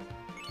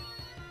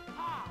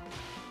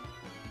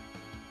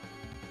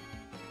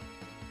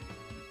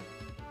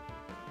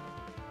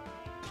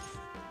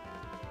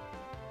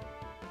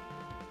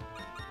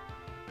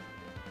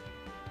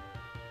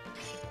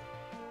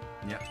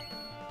 Yep.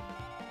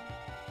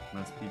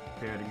 Must be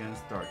prepared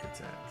against dark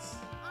attacks.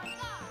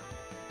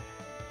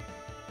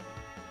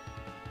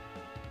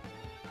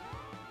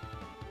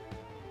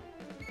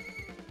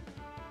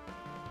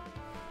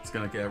 It's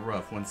gonna get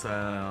rough once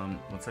I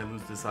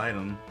lose this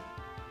item.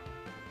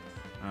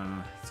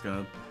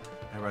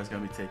 Everybody's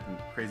gonna be taking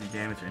crazy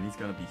damage, and he's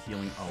gonna be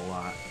healing a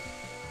lot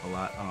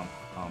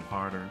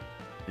harder.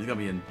 He's gonna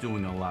be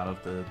doing a lot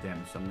of the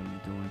damage I'm gonna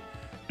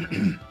be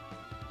doing.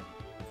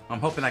 I'm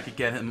hoping I could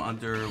get him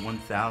under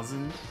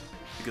 1,000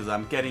 because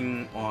I'm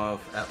getting off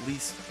at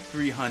least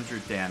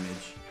 300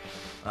 damage,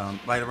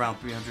 right around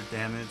 300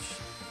 damage.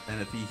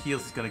 And if he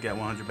heals, he's gonna get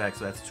 100 back,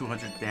 so that's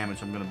 200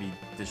 damage I'm gonna be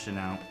dishing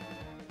out.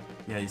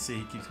 Yeah, you see,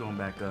 he keeps going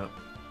back up.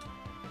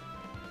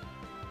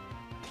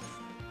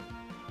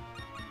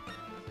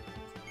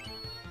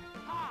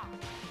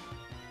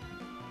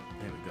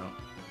 There we go.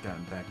 Got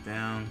him back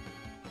down.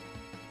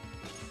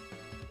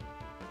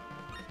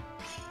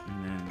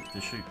 And then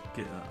this should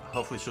get,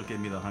 hopefully she'll give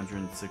me the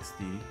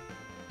 160.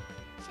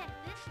 Check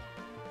this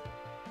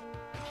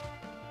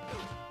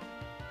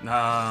out.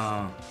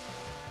 No.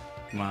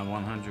 Come on,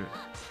 100.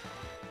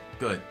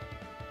 Good.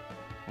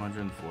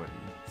 140.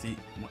 See,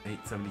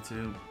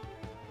 872.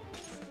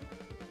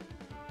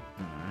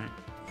 Alright.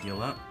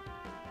 Heal up.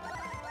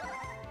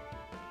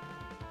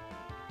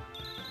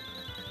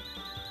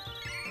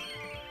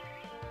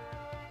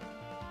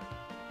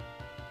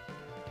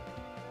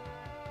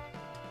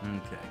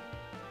 Okay.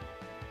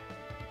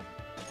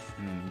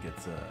 And then he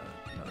gets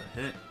another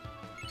hit.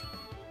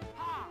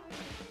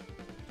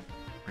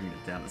 Bringing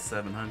it down to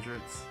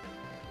 700s.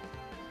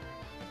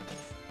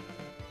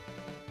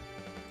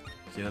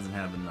 She doesn't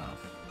have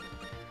enough.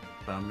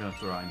 But I'm gonna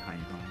throw out in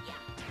Hein.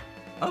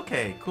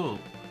 Okay, cool.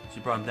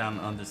 She brought him down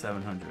under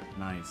 700.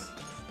 Nice.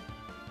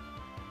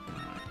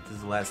 Alright, this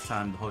is the last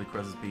time the Holy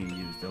Crest is being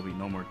used. There'll be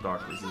no more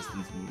dark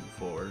resistance moving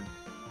forward.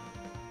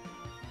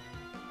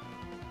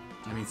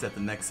 That means that the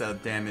next set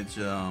of damage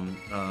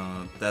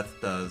Death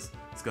does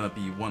is gonna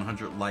be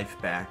 100 life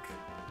back.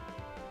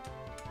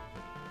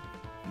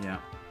 Yeah,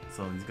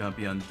 so he's gonna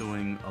be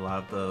undoing a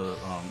lot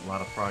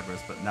of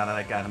progress. But now that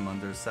I got him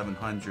under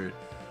 700,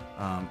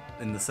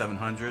 in the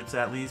 700s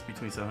at least,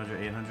 between 700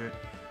 and 800,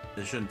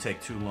 it shouldn't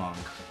take too long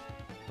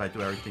if I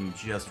do everything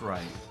just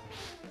right.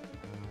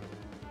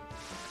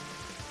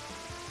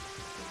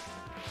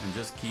 And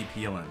just keep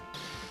healing.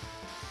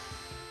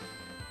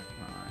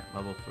 Alright,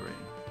 level 3.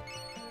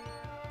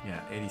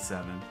 Yeah,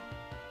 87.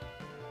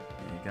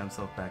 Yeah, he got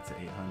himself back to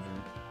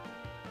 800.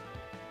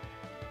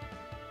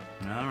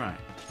 Alright.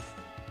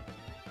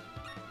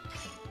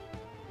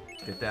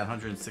 Get that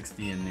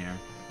 160 in there.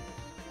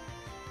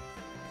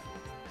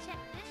 Check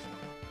this.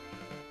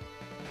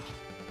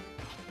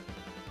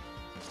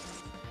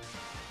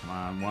 Come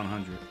on,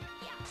 100.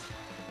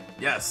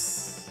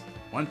 Yes!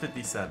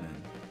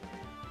 157.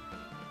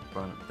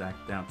 Brought it back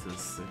down to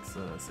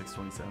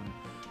 627.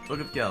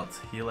 Look at Gelt.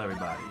 Heal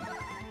everybody.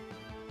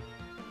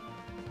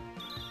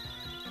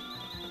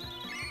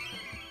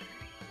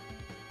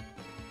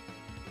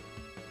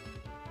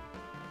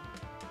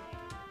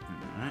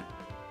 Alright.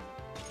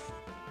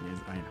 Here's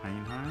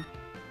Einheinheim.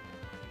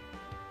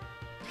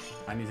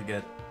 I need to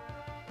get...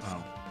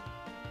 Oh.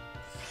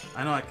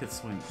 I know I could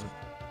swing, but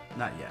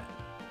not yet.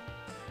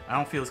 I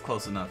don't feel it's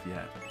close enough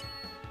yet.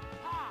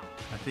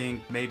 I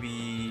think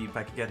maybe if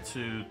I could get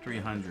to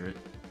 300.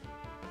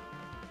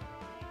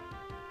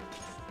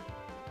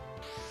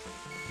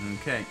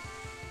 Okay.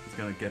 He's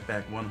gonna get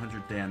back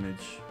 100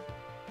 damage.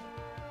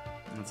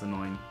 That's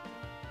annoying.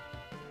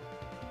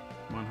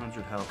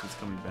 100 health is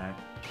coming back.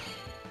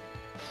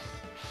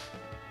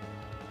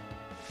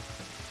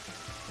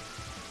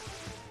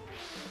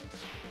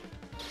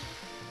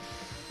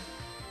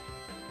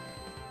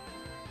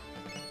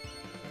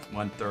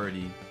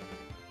 $130.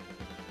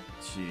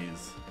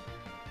 Jeez.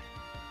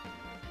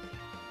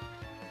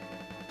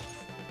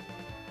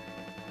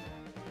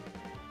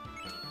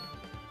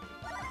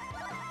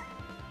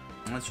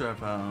 I'm not sure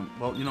if,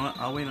 well, you know what,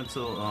 I'll wait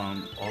until, all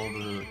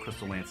the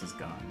Crystal Lance is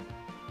gone.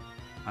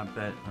 I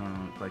bet,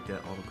 if I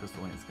get all the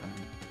Crystal Lance gone.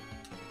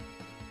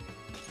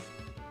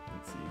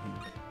 Let's see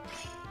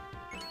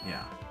here.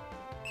 Yeah.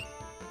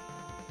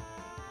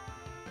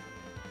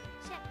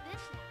 Check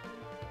this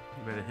out.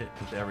 You better hit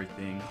with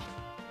everything.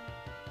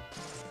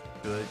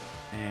 Good.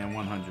 And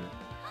 100.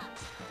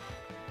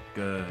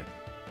 Good.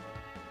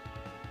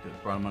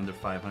 Good. Brought him under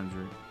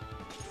 500.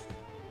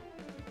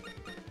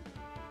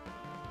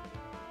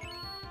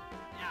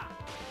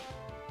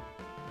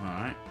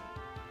 Alright.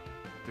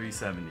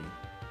 370.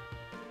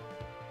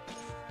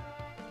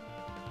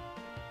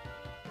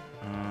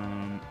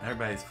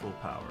 Everybody's full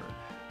powered.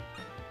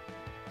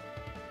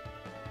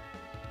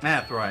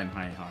 Throw in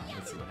high harm.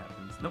 Let's see what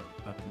happens. Nope,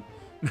 nothing.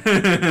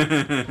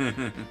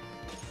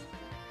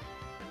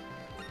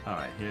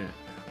 Alright, here.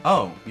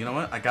 Oh, you know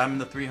what? I got him in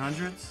the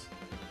 300s.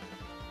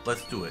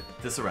 Let's do it.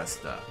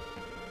 Disarresta.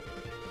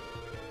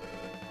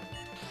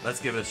 Let's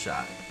give it a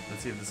shot.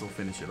 Let's see if this will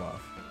finish it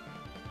off.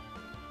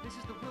 This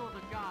is the will of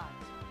the gods.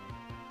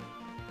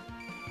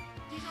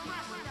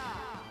 Disarresta!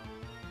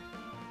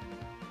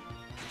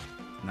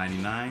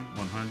 99,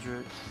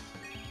 100.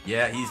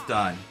 Yeah, he's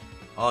done.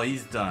 Oh,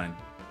 he's done.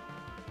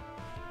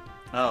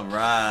 All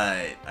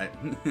right.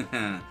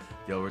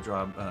 Yo,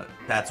 withdraw.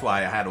 That's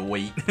why I had to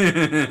wait.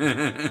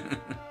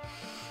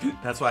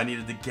 That's why I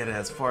needed to get it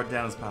as far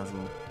down as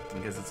possible. I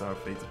guess it's our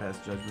fate to pass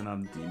judgment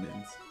on the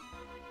demons.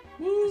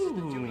 This is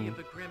the duty of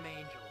the grim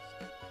angels.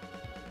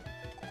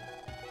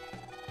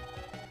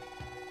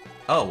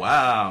 Oh,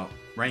 wow.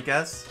 Rank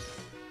S?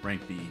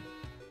 Rank B.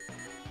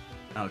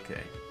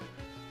 Okay.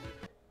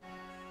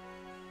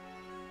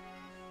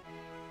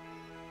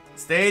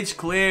 Stage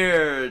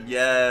cleared!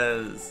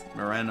 Yes!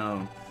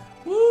 Moreno.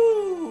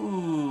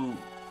 Woo!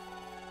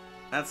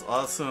 That's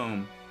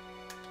awesome.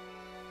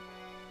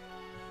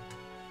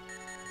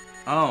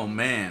 Oh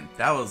man,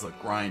 that was a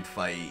grind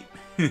fight.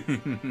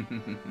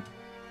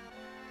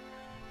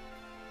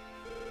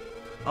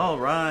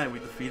 Alright, we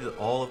defeated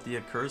all of the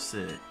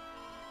accursed.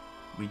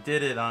 We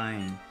did it,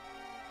 Ein.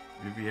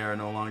 Riviera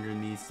no longer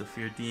needs to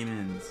fear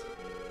demons.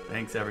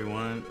 Thanks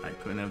everyone, I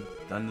couldn't have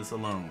done this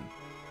alone.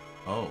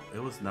 Oh, it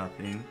was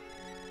nothing.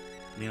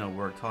 Lena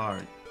worked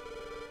hard.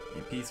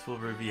 A peaceful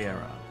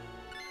Riviera.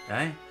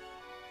 Eh?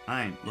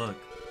 Ein, look.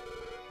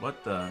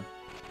 What the?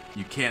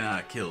 You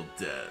cannot kill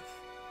death.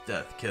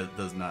 Death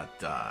does not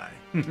die.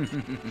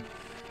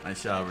 I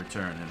shall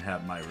return and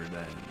have my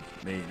revenge.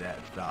 May that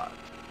thought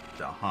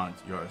to haunt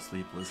your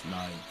sleepless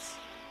nights.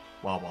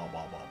 Wah wah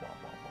wah wah wah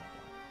wah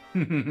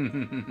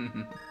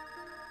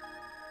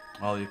wah.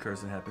 All the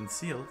accursed have been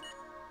sealed.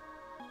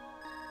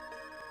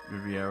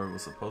 Riviera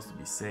was supposed to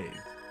be saved,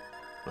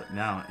 but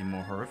now a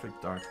more horrific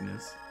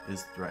darkness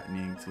is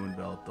threatening to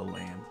envelop the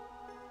land.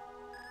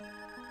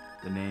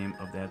 The name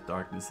of that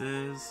darkness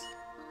is...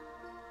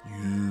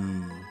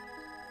 You.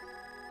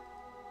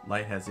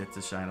 Light has yet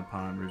to shine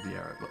upon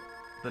Riviera, but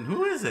then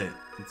who is it?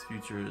 Its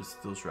future is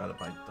still shrouded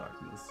by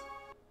darkness.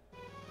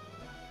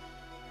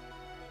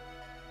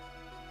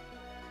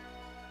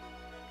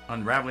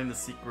 Unraveling the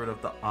secret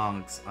of the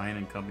Ankhs, Iron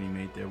and company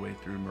made their way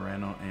through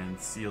Moreno and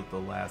sealed the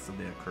last of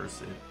the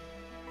accursed.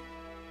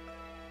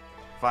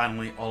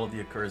 Finally, all of the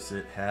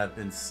accursed have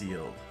been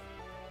sealed.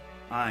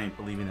 Iron,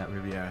 believing that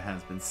Riviera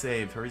has been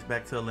saved, hurries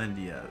back to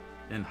Alendia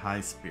in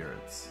high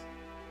spirits.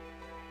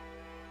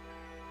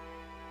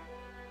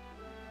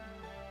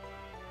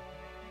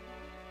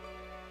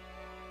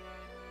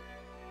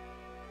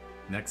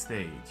 Next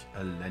stage,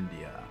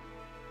 Alendia,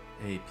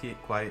 a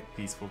quiet,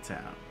 peaceful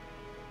town.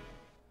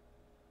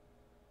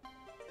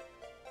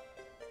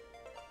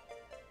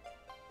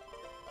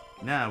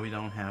 Now we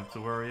don't have to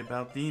worry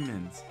about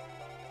demons.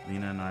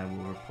 Lena and I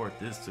will report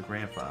this to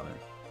Grandfather.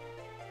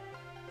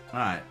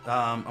 Alright,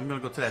 I'm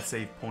gonna go to that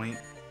save point.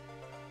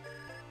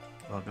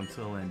 Welcome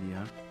to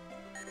Alendia.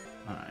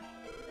 Alright.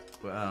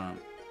 Well,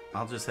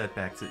 I'll just head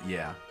back to...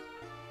 yeah.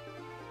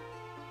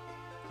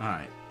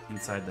 Alright,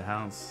 inside the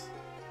house.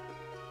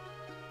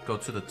 Go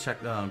to the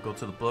go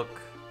to the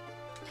book.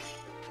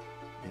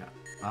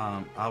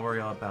 Yeah. I'll worry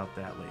all about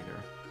that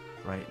later.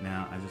 Right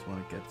now, I just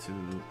want to get to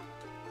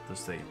the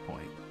save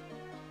point.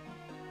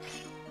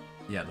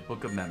 Yeah, the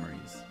Book of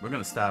Memories. We're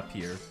gonna stop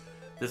here.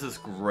 This is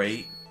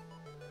great.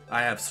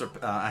 I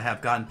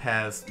have gotten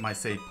past my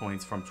save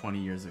points from 20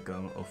 years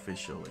ago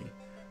officially.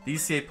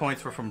 These save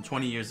points were from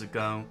 20 years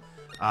ago.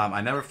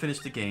 I never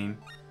finished the game,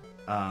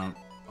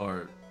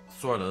 or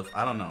sort of.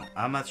 I don't know.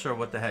 I'm not sure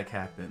what the heck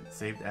happened.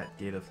 Saved at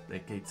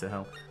gate to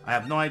hell. I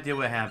have no idea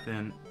what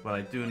happened. What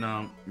I do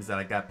know is that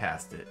I got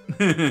past it.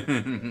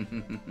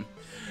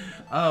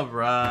 All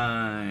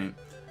right.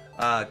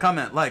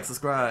 Comment, like,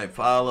 subscribe,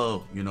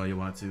 follow, you know you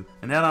want to.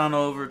 And head on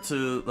over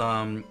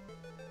to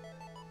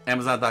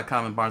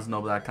Amazon.com and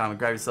BarnesandNoble.com and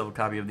grab yourself a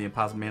copy of The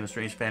Impossible Man, a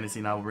strange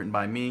fantasy novel written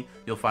by me.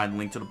 You'll find a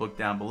link to the book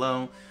down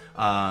below.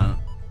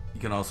 You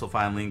can also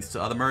find links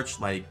to other merch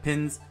like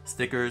pins,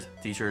 stickers,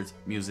 t-shirts,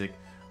 music.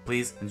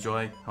 Please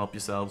enjoy, help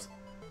yourselves,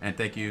 and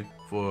thank you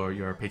for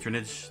your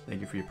patronage.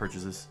 Thank you for your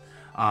purchases.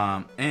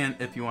 And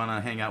if you want to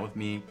hang out with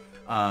me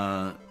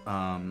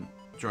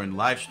during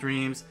live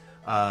streams,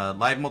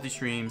 live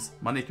multi-streams,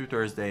 Monday through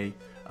Thursday,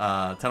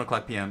 10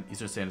 o'clock p.m.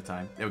 Eastern Standard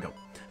Time. There we go.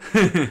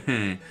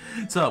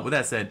 So, with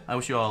that said, I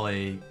wish you all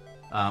I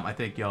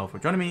thank you all for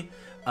joining me.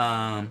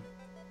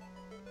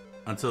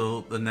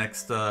 Until the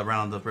next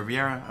round of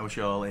Riviera, I wish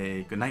you all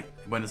a good night,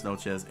 buenas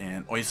noches,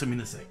 and oyasumi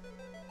nasai.